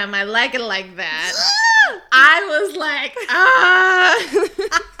 damn, I like it like that. I was like,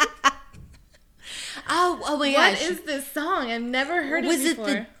 oh my gosh. What is this song? I've never heard it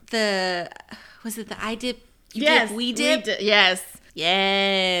before. Was it the I dip, you yes, dip, we dip? Yes.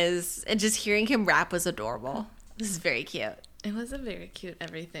 Yes. And just hearing him rap was adorable. This is very cute. It was a very cute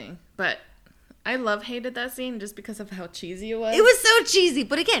everything. But I hated that scene just because of how cheesy it was. It was so cheesy.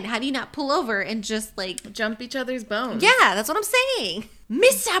 But again, how do you not pull over and just jump each other's bones? Yeah, that's what I'm saying.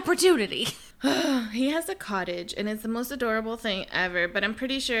 Missed opportunity. He has a cottage, and it's the most adorable thing ever, but I'm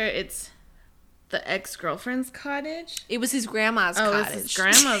pretty sure it's the ex-girlfriend's cottage. It was his grandma's cottage. Oh, it's his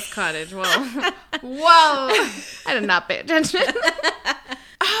grandma's cottage. Whoa. Whoa. I did not pay attention.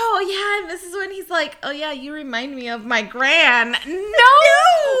 Oh, yeah, and this is when he's like, oh, yeah, you remind me of my gran. No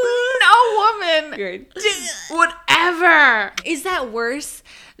woman. Whatever. Is that worse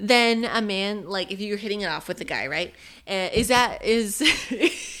than a man, if you're hitting it off with the guy, right? Is it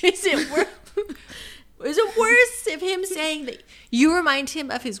worse? Is it worse if him saying that you remind him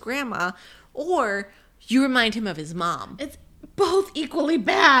of his grandma or you remind him of his mom? It's both equally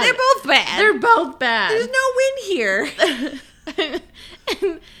bad. They're both bad. They're both bad. There's no win here.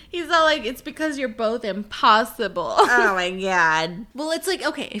 And He's all like, it's because you're both impossible. Oh my god. Well, it's like,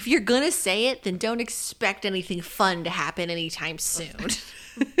 okay, if you're gonna say it, then don't expect anything fun to happen anytime soon.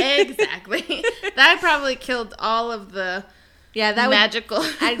 Exactly. That probably killed all of the That magical.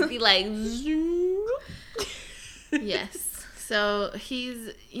 I'd be like, Yes. So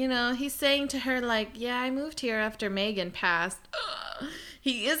he's saying to her, like, yeah, I moved here after Megan passed.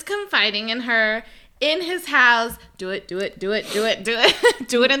 He is confiding in her in his house. Do it. Do it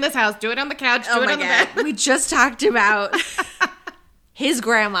in this house. Do it on the couch. Do it on the bed. We just talked about his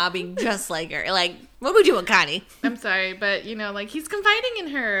grandma being just like her. Like, what are we doing, Connie? I'm sorry, but, like, he's confiding in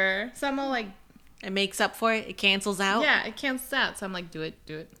her. So I'm all like... It makes up for it. It cancels out. Yeah, it cancels out. So I'm like, do it.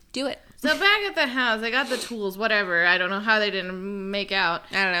 Do it. So back at the house, they got the tools, whatever. I don't know how they didn't make out.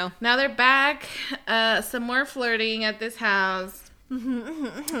 I don't know. Now they're back. Some more flirting at this house.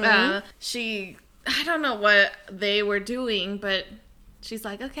 I don't know what they were doing, but she's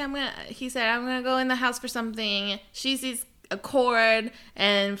like, okay, he said, I'm going to go in the house for something. She sees a cord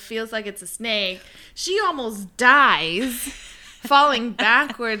and feels like it's a snake. She almost dies. Falling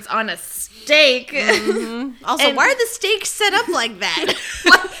backwards on a stake. Mm-hmm. Also, why are the stakes set up like that?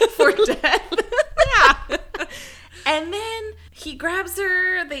 For death. Yeah. And then he grabs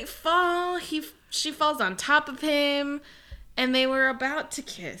her. They fall. She falls on top of him. And they were about to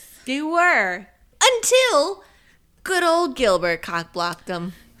kiss. They were. Until good old Gilbert cock-blocked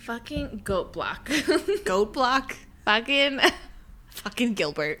them. Fucking goat block. Goat block? Fucking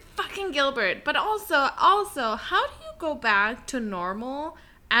Gilbert. Fucking Gilbert. But also, how do you go back to normal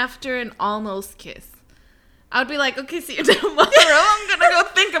after an almost kiss? I would be like, okay, see you tomorrow. I'm gonna go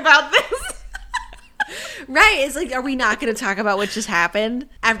think about this. Right. It's like, are we not going to talk about what just happened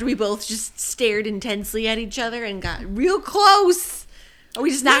after we both just stared intensely at each other and got real close? Are we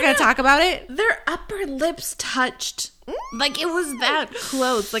just not going to talk about it? Their upper lips touched. Like, it was that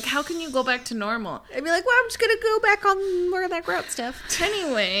close. Like, how can you go back to normal? I'd be like, well, I'm just going to go back on more of that grout stuff.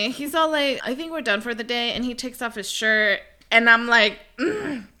 Anyway, he's all like, I think we're done for the day. And he takes off his shirt. And I'm like,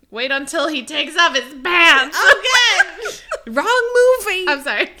 wait until he takes off his pants. Okay. Wrong movie. I'm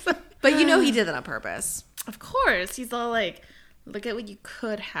sorry. But you know he did that on purpose. Of course. He's all like, look at what you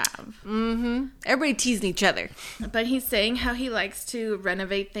could have. Mm-hmm. Everybody teasing each other. But he's saying how he likes to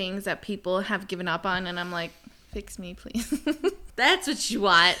renovate things that people have given up on. And I'm like, fix me, please. That's what you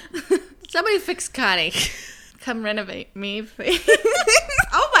want. Somebody fix Connie. Come renovate me, please.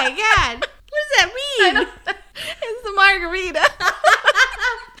 Oh my god. What does that mean? It's the margarita.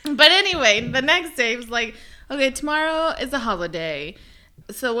 But anyway, the next day was like, okay, tomorrow is a holiday.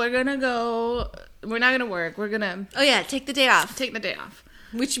 So we're going to go. We're not going to work. We're going to... Oh yeah, take the day off. Take the day off.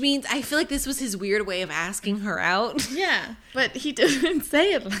 Which means, I feel like this was his weird way of asking her out. Yeah, but he didn't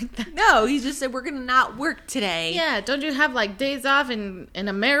say it like that. No, he just said, we're going to not work today. Yeah, don't you have, like, days off in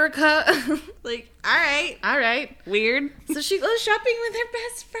America? Like, all right. Weird. So she goes shopping with her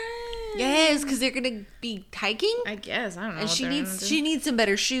best friend. Yes, because they're going to be hiking? I guess. I don't know. And she needs some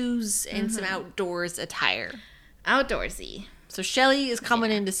better shoes and some outdoors attire. Outdoorsy. So Shelly is coming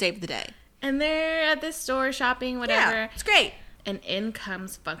in to save the day. And they're at this store shopping, whatever. Yeah, it's great. And in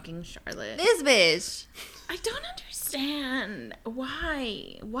comes fucking Charlotte. This bitch. I don't understand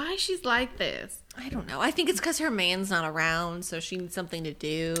why she's like this. I don't know. I think it's because her man's not around, so she needs something to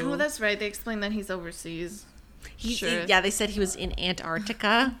do. Oh, that's right. They explained that he's overseas. Yeah, they said he was in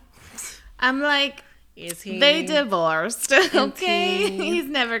Antarctica. I'm like, is he? They divorced. Okay, he's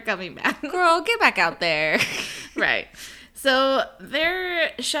never coming back. Girl, get back out there. Right. So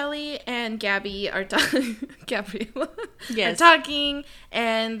Shelly and Gabby are Gabriella are talking,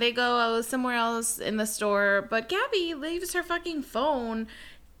 and they go somewhere else in the store. But Gabby leaves her fucking phone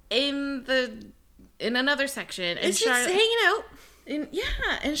in another section, and it's just hanging out.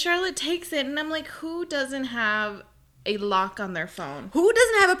 And Charlotte takes it, and I'm like, who doesn't have a lock on their phone? Who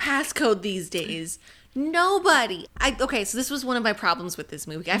doesn't have a passcode these days? Nobody. Okay, so this was one of my problems with this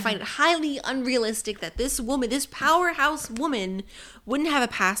movie. I find it highly unrealistic that this powerhouse woman, wouldn't have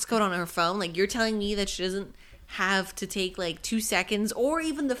a passcode on her phone. Like, you're telling me that she doesn't have to take, like, 2 seconds or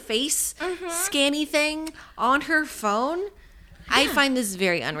even the face scanny thing on her phone? Yeah. I find this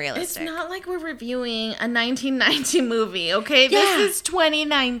very unrealistic. It's not like we're reviewing a 1990 movie, okay? Yeah. This is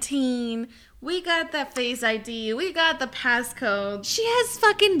 2019. We got that Face ID. We got the passcode. She has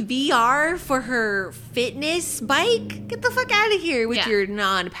fucking VR for her fitness bike. Get the fuck out of here with your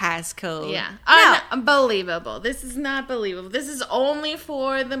non-passcode. Yeah. No. Unbelievable. This is not believable. This is only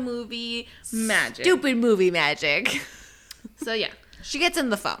for the movie magic. Stupid movie magic. So, yeah. She gets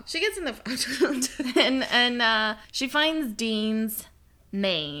in the phone. and she finds Dean's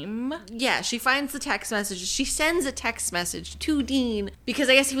name. Yeah, she finds the text messages. She sends a text message to Dean because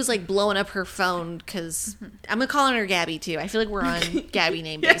I guess he was like blowing up her phone because I'm going to call her Gabby too. I feel like we're on Gabby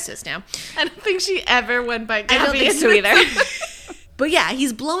name basis now. I don't think she ever went by Gabby. I don't think so either. But yeah,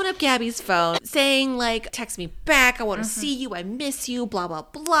 he's blowing up Gabby's phone saying like, text me back. I want to see you. I miss you, blah, blah,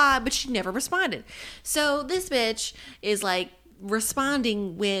 blah. But she never responded. So this bitch is like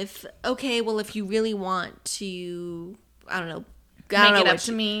responding with, okay, well, if you really want to, I don't know, Make it up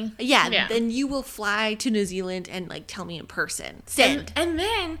to me. Yeah, then you will fly to New Zealand and like tell me in person. Send. And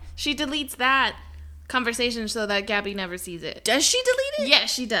then she deletes that conversation so that Gabby never sees it. Does she delete it? Yeah,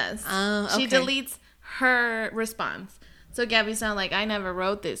 she does. Okay. She deletes her response. So Gabby's not like, I never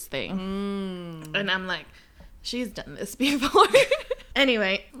wrote this thing. And I'm like, she's done this before.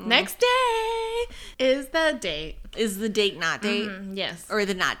 Anyway, next day is the date. Is the date not date? Yes. Or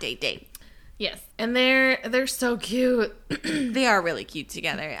the not date? Yes. And they're so cute. They are really cute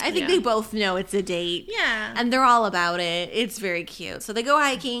together. I think they both know it's a date. Yeah. And they're all about it. It's very cute. So they go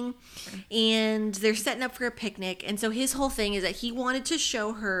hiking and they're setting up for a picnic. And so his whole thing is that he wanted to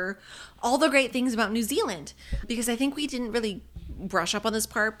show her all the great things about New Zealand. Because I think we didn't really brush up on this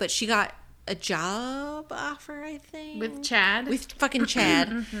part, but she got a job offer, I think. With Chad. With fucking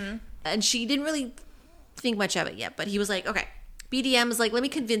Chad. And she didn't really think much of it yet. But he was like, okay. BDM is like, let me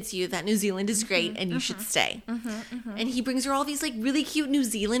convince you that New Zealand is great and you should stay. And he brings her all these like really cute New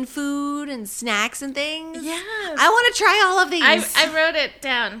Zealand food and snacks and things. Yes. I want to try all of these. I wrote it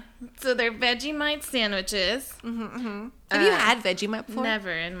down. So they're Vegemite sandwiches. Have you had Vegemite before?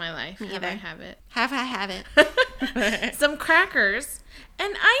 Never in my life have I have it. Have I have it? Some crackers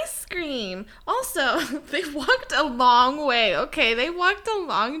and ice cream. Also, they walked a long way. Okay, they walked a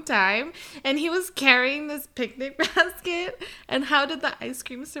long time, and he was carrying this picnic basket. And how did the ice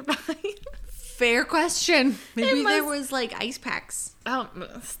cream survive? Fair question. Maybe there must- was like ice packs. Oh,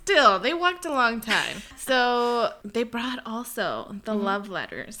 still, they walked a long time. So they brought also the love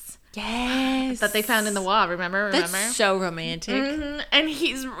letters. Yes. That they found in the wall, remember? That's so romantic. And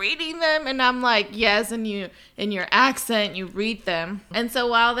he's reading them, and I'm like, yes, and you, in your accent, you read them. And so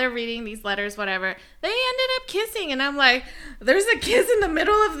while they're reading these letters, whatever, they ended up kissing, and I'm like, there's a kiss in the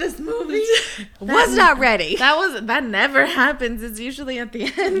middle of this movie. Was not ready. That never happens. It's usually at the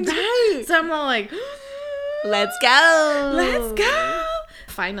end. Right. So I'm all like, Let's go. let's go.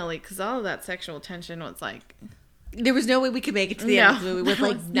 Finally, because all of that sexual tension was like, There was no way we could make it to the end of the movie with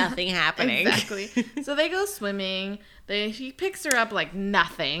like nothing happening. exactly. So they go swimming. He picks her up like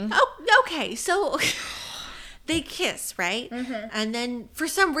nothing. Oh, okay. So they kiss, right? And then for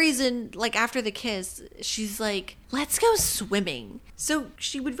some reason, like after the kiss, she's like, let's go swimming. So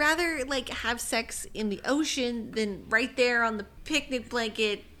she would rather like have sex in the ocean than right there on the picnic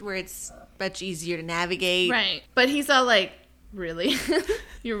blanket where it's much easier to navigate. Right. But he's all like, really?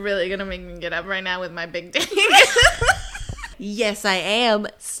 You're really going to make me get up right now with my big dick? Yes, I am.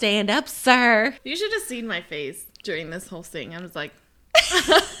 Stand up, sir. You should have seen my face during this whole thing. I was like...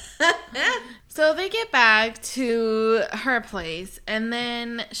 So they get back to her place, and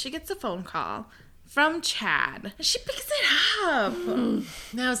then she gets a phone call from Chad. She picks it up.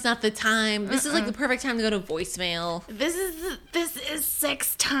 Now it's not the time. This is like the perfect time to go to voicemail. This is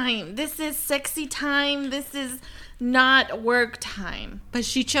sex time. This is sexy time. This is not work time. But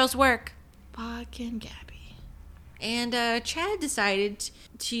she chose work. Fucking Gabby. And Chad decided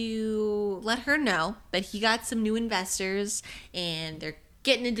to let her know that he got some new investors and they're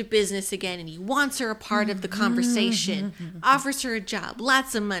getting into business again and he wants her a part of the conversation, offers her a job,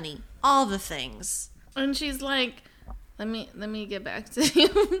 lots of money, all the things. And she's like, let me get back to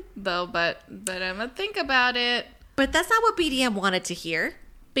you though, but I'm gonna think about it. But that's not what BDM wanted to hear.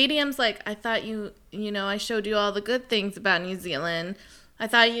 BDM's like, I thought you know, I showed you all the good things about New Zealand. I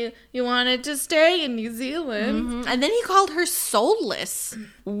thought you wanted to stay in New Zealand. And then he called her soulless.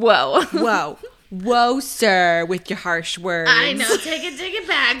 Whoa. Whoa. Whoa, sir, with your harsh words. I know. Take it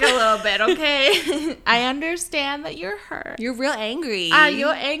back a little bit, okay? I understand that you're hurt. You're real angry.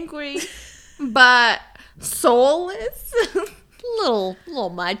 You're angry, but soulless? little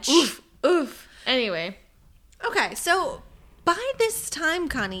much. Oof. Anyway. Okay, so by this time,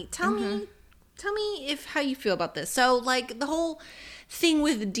 Connie, tell me if how you feel about this. So, like, the whole thing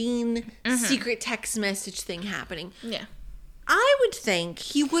with Dean secret text message thing happening. Yeah. I would think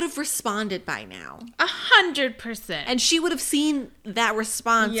he would have responded by now. 100%. And she would have seen that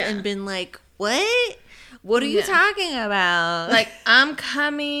response Yeah. and been like, what? What are you talking about? Like, I'm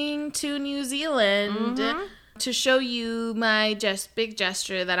coming to New Zealand to show you my big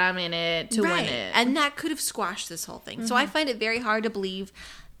gesture that I'm in it to win it. And that could have squashed this whole thing. So I find it very hard to believe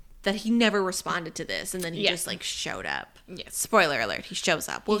that he never responded to this, and then he Yeah. just like showed up. Yes. Spoiler alert, he shows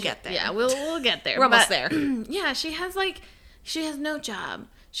up. We'll get there. Yeah, we'll get there. We're almost But, there. Yeah, she has no job.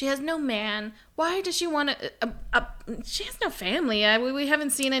 She has no man. Why does she want to? She has no family. We haven't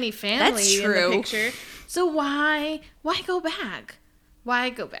seen any family That's in true. the picture. So why go back? Why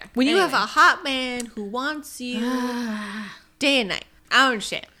go back? When you have Anyway. a hot man who wants you day and night. I don't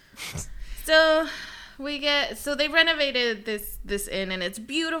understand. So they renovated this inn, and it's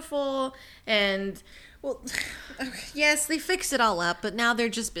beautiful, and Well, yes, they fixed it all up, but now they're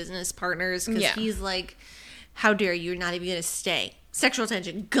just business partners because Yeah. he's like, how dare you, you're not even going to stay. Sexual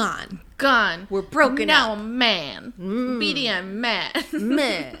tension, gone. gone. We're broken now, up. man. BDM man.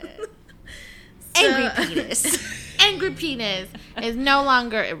 Meh. Angry penis. Angry penis is no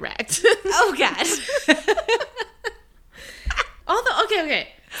longer erect. Oh, God. Although, okay.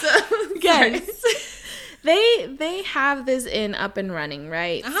 So, Yes. sorry. They have this inn up and running,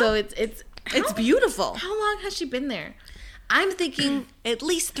 right? Uh-huh. So it's It's beautiful. How long has she been there? I'm thinking at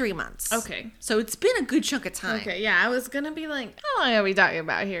least 3 months. Okay. So it's been a good chunk of time. Okay, yeah, I was gonna be like, how long are we talking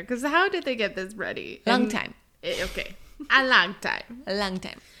about here? Because how did they get this ready? Long And- time. Okay, a long time. A long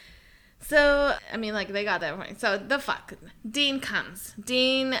time. So, I mean, like, they got that point. So, Dean comes.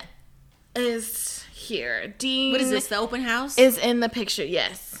 Dean is here. Dean What is this, the open house? is in the picture,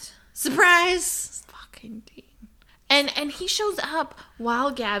 yes. Surprise! Fucking Dean. And he shows up while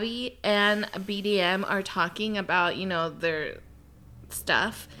Gabby and BDM are talking about, their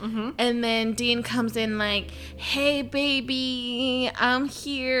stuff. Mm-hmm. And then Dean comes in like, hey, baby, I'm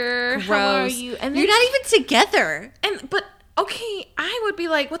here. Gross. How are you? And then You're not even together. But okay, I would be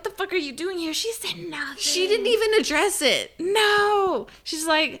like, what the fuck are you doing here? She said nothing. She didn't even address it. No. She's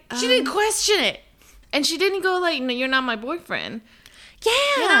like, She didn't question it. and she didn't go like, no, you're not my boyfriend. Yeah.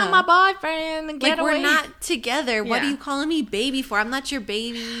 You're not my boyfriend. Get Like, away. we're not together. What are Yeah. you calling me baby for? I'm not your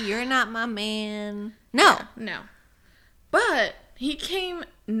baby. You're not my man. No. No. But he came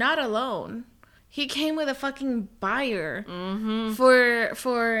not alone. He came with a fucking buyer for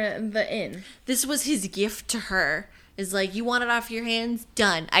the inn. This was his gift to her. Is like, you want it off your hands?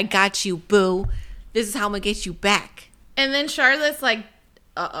 Done. I got you, boo. This is how I'm going to get you back. And then Charlotte's like,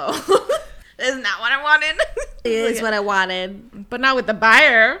 uh-oh. This is not what I wanted. It is what I wanted. But not with the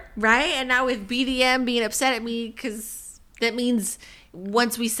buyer. Right? And now with BDM being upset at me because that means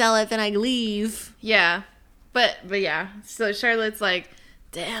once we sell it, then I leave. Yeah. But yeah. So Charlotte's like,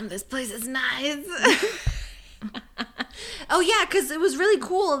 damn, this place is nice. Oh, yeah, because it was really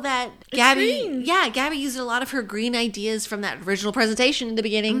cool that green. Gabby used a lot of her green ideas from that original presentation in the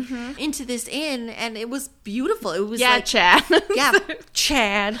beginning into this inn, and it was beautiful. It was Yeah, like, Chad. yeah,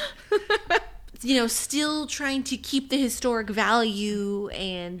 Chad. Still trying to keep the historic value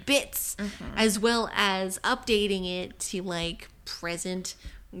and bits, as well as updating it to like present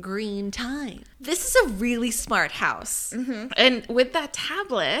green time. This is a really smart house. And with that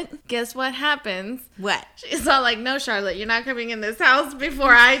tablet, guess what happens? What? She's all like, no, Charlotte, you're not coming in this house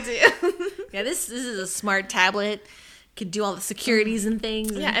before I do. Yeah, this is a smart tablet. Could do all the securities and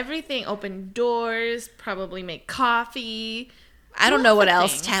things. Yeah, everything. Open doors, probably make coffee. I don't know what Lots of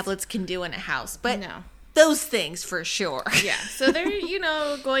else things. tablets can do in a house, but No. those things for sure. Yeah. So they're,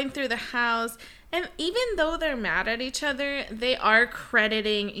 going through the house. And even though they're mad at each other, they are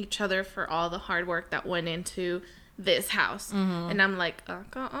crediting each other for all the hard work that went into this house. And I'm like, oh,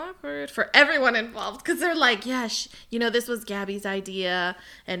 got awkward for everyone involved. Because they're like, yeah, this was Gabby's idea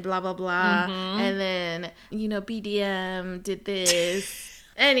and blah, blah, blah. And then, BDM did this.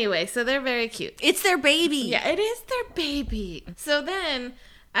 Anyway, so they're very cute. It's their baby. Yeah, it is their baby. So then,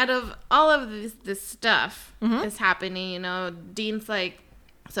 out of all of this stuff is happening, Dean's like,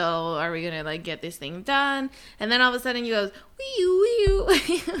 so are we gonna like get this thing done? And then all of a sudden you goes,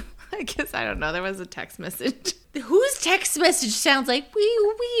 wee. I guess, I don't know, there was a text message. Whose text message sounds like wee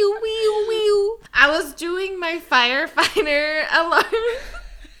wee wee wee? I was doing my firefighter alarm.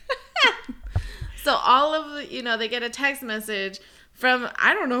 So all of the, they get a text message from,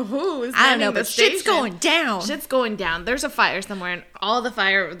 I don't know who is I don't know, manning the but shit's station. going down. Shit's going down. There's a fire somewhere, and all the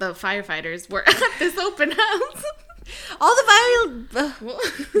firefighters were at this open house. All the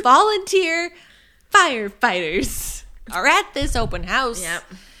volunteer firefighters are at this open house. Yep.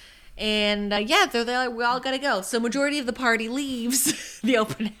 And they're like, we all gotta go. So majority of the party leaves the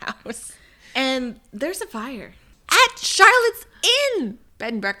open house And there's a fire. at Charlotte's Inn.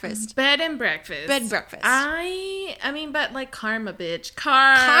 Bed and breakfast. Bed and breakfast. Bed and breakfast. I mean, but like karma, bitch.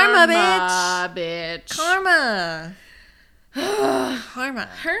 Karma, Karma, bitch. Karma. Hormone.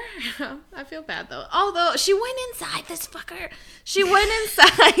 I feel bad though. Although she went inside this fucker. She went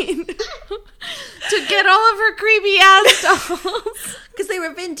inside to get all of her creepy ass dolls. Because they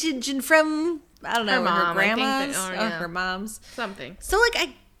were vintage and from, I don't know, Her mom, I think grandma's that- or yeah. her mom's. Something. So, like,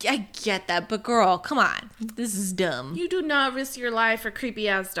 I get that, but girl, come on. This is dumb. You do not risk your life for creepy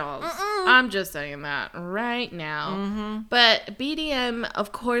ass dolls. I'm just saying that right now. But BDM,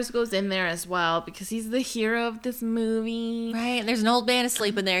 of course, goes in there as well because he's the hero of this movie. Right, and there's an old man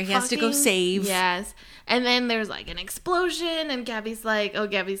asleep in there. He has to go Fucking- save. Yes. And then there's like an explosion, and Gabby's like, oh,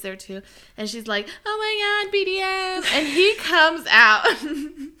 Gabby's there too. And she's like, oh my God, BDM. And he comes out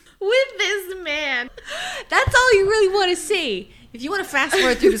with this man. That's all you really want to see. If you want to fast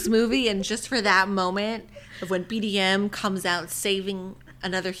forward through this movie and just for that moment of when BDM comes out saving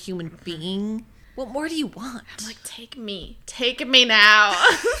another human being, what more do you want? I'm like, take me now.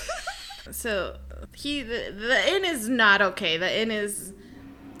 So the inn is not okay. The inn is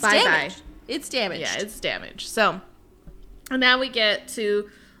bye-bye. Damaged. It's damaged. Yeah, it's damaged. So now we get to,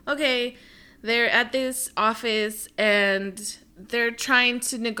 okay, they're at this office and they're trying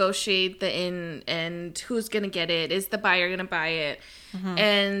to negotiate the inn and who's going to get it. Is the buyer going to buy it?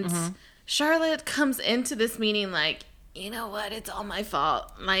 And Charlotte comes into this meeting like, you know what? It's all my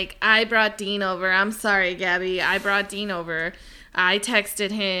fault. Like, I brought Dean over. I'm sorry, Gabby. I brought Dean over. I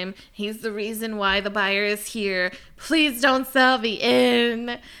texted him. He's the reason why the buyer is here. Please don't sell the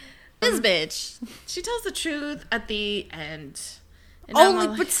inn. This bitch. She tells the truth at the end. And I'm all Only,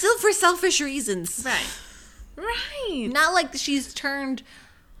 like, but still for selfish reasons. right. Right. Not like she's turned.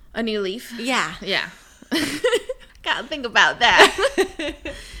 A new leaf. Yeah. Yeah. Gotta think about that.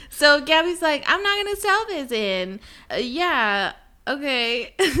 So Gabby's like, I'm not gonna sell this in. Yeah.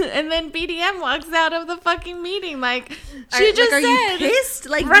 Okay. And then BDM walks out of the fucking meeting like she just are said. you pissed?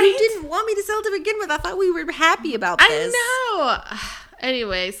 Like, Right? you didn't want me to sell to begin with. I thought we were happy about this. I know.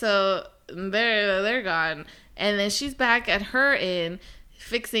 Anyway, so they're gone, and then she's back at her inn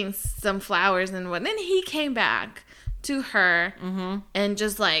fixing some flowers and what. Then he came back to her and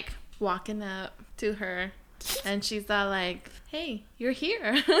just like walking up to her, and she's all like, "Hey, you're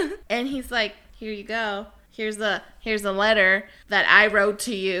here," and he's like, "Here you go. Here's a letter that I wrote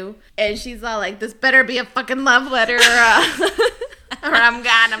to you," and she's all like, "This better be a fucking love letter, or I'm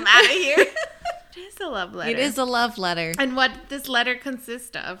gone. I'm out of here." It is a love letter. It is a love letter. And what this letter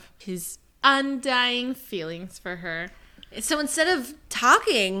consists of? His. Undying feelings for her. So instead of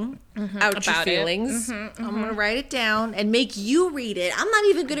talking out your About it. feelings, I'm going to write it down and make you read it. I'm not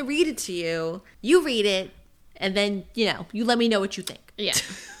even going to read it to you. You read it, and then, you let me know what you think. Yeah.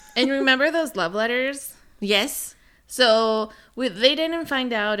 And remember those love letters? Yes? So they didn't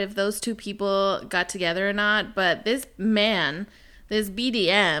find out if those two people got together or not, but this man, this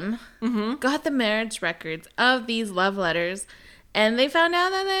BDM, got the marriage records of these love letters, and they found out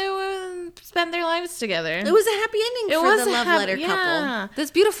that they spent their lives together. It was a happy ending for was the a love letter yeah. couple.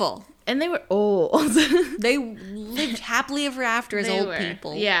 That's beautiful. And they were old. They lived happily ever after as They old were.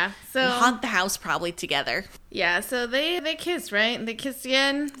 people. Yeah. So And haunt the house probably together. yeah, so they kissed, right? They kissed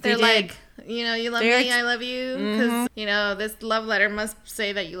again. They're did. like, you love They're me, I love you. Because, this love letter must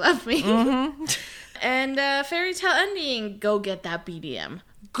say that you love me. And fairy tale ending, go get that BDM.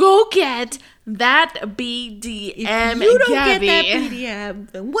 Go get that BDM, You don't Gabby. get that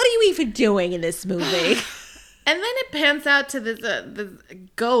BDM. Then what are you even doing in this movie? And then it pans out to this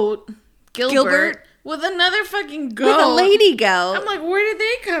goat, Gilbert, Gilbert? with another fucking goat. With a lady goat. I'm like, where did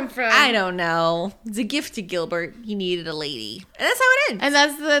they come from? I don't know. It's a gift to Gilbert. He needed a lady. And that's how it ends.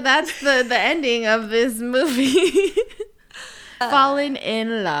 And that's the ending of this movie. Fallen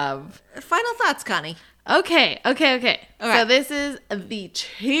in love. Final thoughts, Connie. Okay. All So right. this is the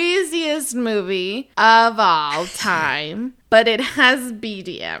cheesiest movie of all time, but it has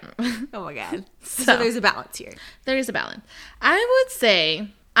BDM. Oh my god. So So- there's a balance here. There is a balance. I would say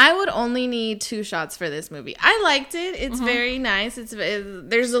I would only need 2 shots for this movie. I liked it. It's very nice.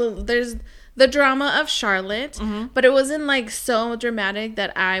 There's the drama of Charlotte, but it wasn't like so dramatic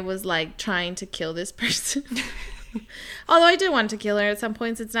that I was like trying to kill this person. Although I did want to kill her at some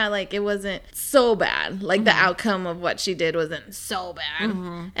points, it's not like it wasn't so bad. Like the outcome of what she did wasn't so bad.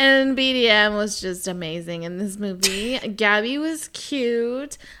 And BDM was just amazing in this movie. Gabby was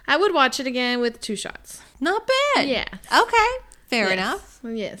cute. I would watch it again with 2 shots. Not bad. Yeah. Okay. Fair Yes. enough.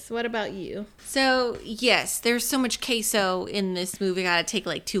 Yes. What about you? So, yes, there's so much queso in this movie. I gotta take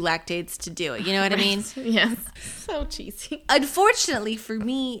like 2 lactates to do it. You know what I mean? Yes. So cheesy. Unfortunately for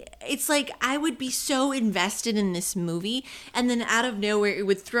me, it's like I would be so invested in this movie, and then out of nowhere, it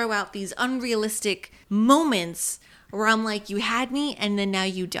would throw out these unrealistic moments where I'm like, you had me, and then now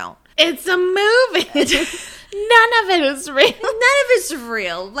you don't. It's a movie. None of it is real. None of it's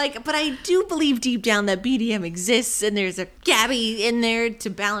real. Like, but I do believe deep down that BDM exists and there's a Gabby in there to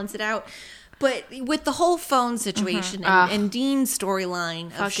balance it out. But with the whole phone situation and Dean's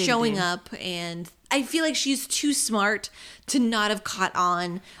storyline of showing up, and I feel like she's too smart to not have caught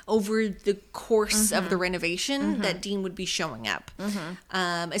on over the course of the renovation that Dean would be showing up.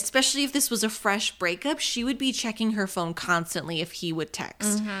 Especially if this was a fresh breakup, she would be checking her phone constantly if he would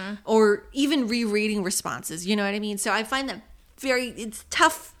text or even rereading responses. You know what I mean? So I find that it's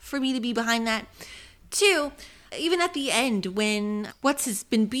tough for me to be behind that. Two, even at the end when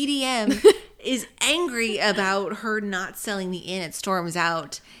BDM is angry about her not selling the inn at Storm's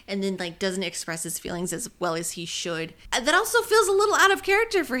Out and then like doesn't express his feelings as well as he should. That also feels a little out of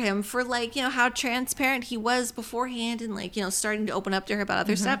character for him for like, you know, how transparent he was beforehand and like, you know, starting to open up to her about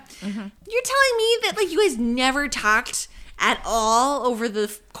other stuff. You're telling me that like you guys never talked at all over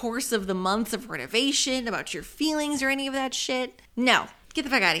the course of the months of renovation about your feelings or any of that shit? No. Get the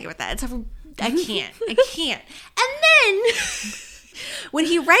fuck out of here with that. I can't. And then when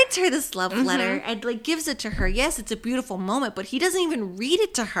he writes her this love letter and like gives it to her, yes, it's a beautiful moment, but he doesn't even read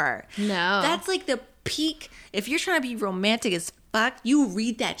it to her. No. That's like the peak. If you're trying to be romantic as fuck, you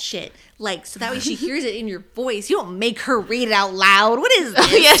read that shit. Like, so that way she hears it in your voice. You don't make her read it out loud. What is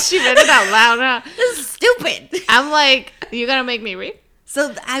this? Yeah, she read it out loud. Huh? This is stupid. I'm like, you gonna make me read?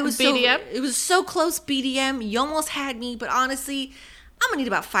 So I was BDM? it was so close, BDM. You almost had me, but honestly, I'm gonna need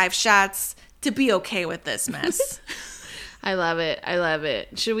about 5 shots to be okay with this mess. I love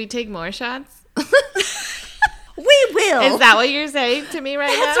it. Should we take more shots? We will. Is that what you're saying to me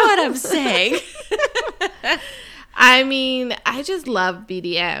right That's now? what I'm saying. I mean, I just love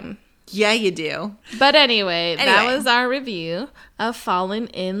BDM. Yeah, you do. But anyway, that was our review of Fallen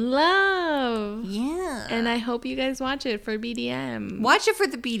in Love. Yeah. And I hope you guys watch it for BDM. Watch it for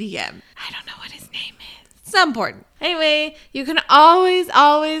the BDM. I don't know what his name is. It's not important. Anyway, you can always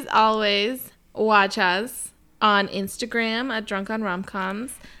watch us on Instagram at Drunk on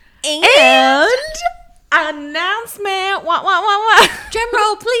Romcoms. And announcement. What? Drum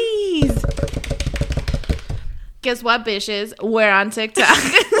roll, please. Guess what, bitches? We're on TikTok.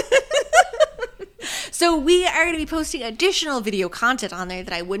 So we are going to be posting additional video content on there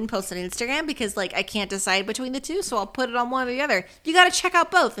that I wouldn't post on Instagram because like I can't decide between the two, so I'll put it on one or the other. You got to check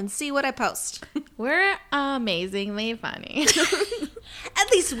out both and see what I post. We're amazingly funny. At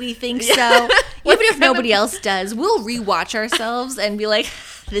least we think so. Even if nobody else does, we'll rewatch ourselves and be like,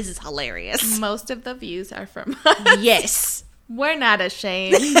 this is hilarious. Most of the views are from us. Yes. We're not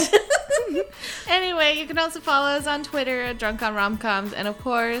ashamed. Anyway, you can also follow us on Twitter at Drunk on Romcoms, and of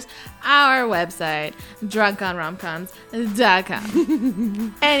course, our website,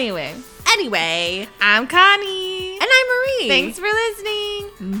 drunkonromcoms.com. Anyway, I'm I'm Connie. And I'm Marie. Thanks for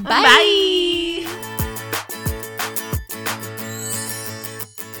listening. Bye.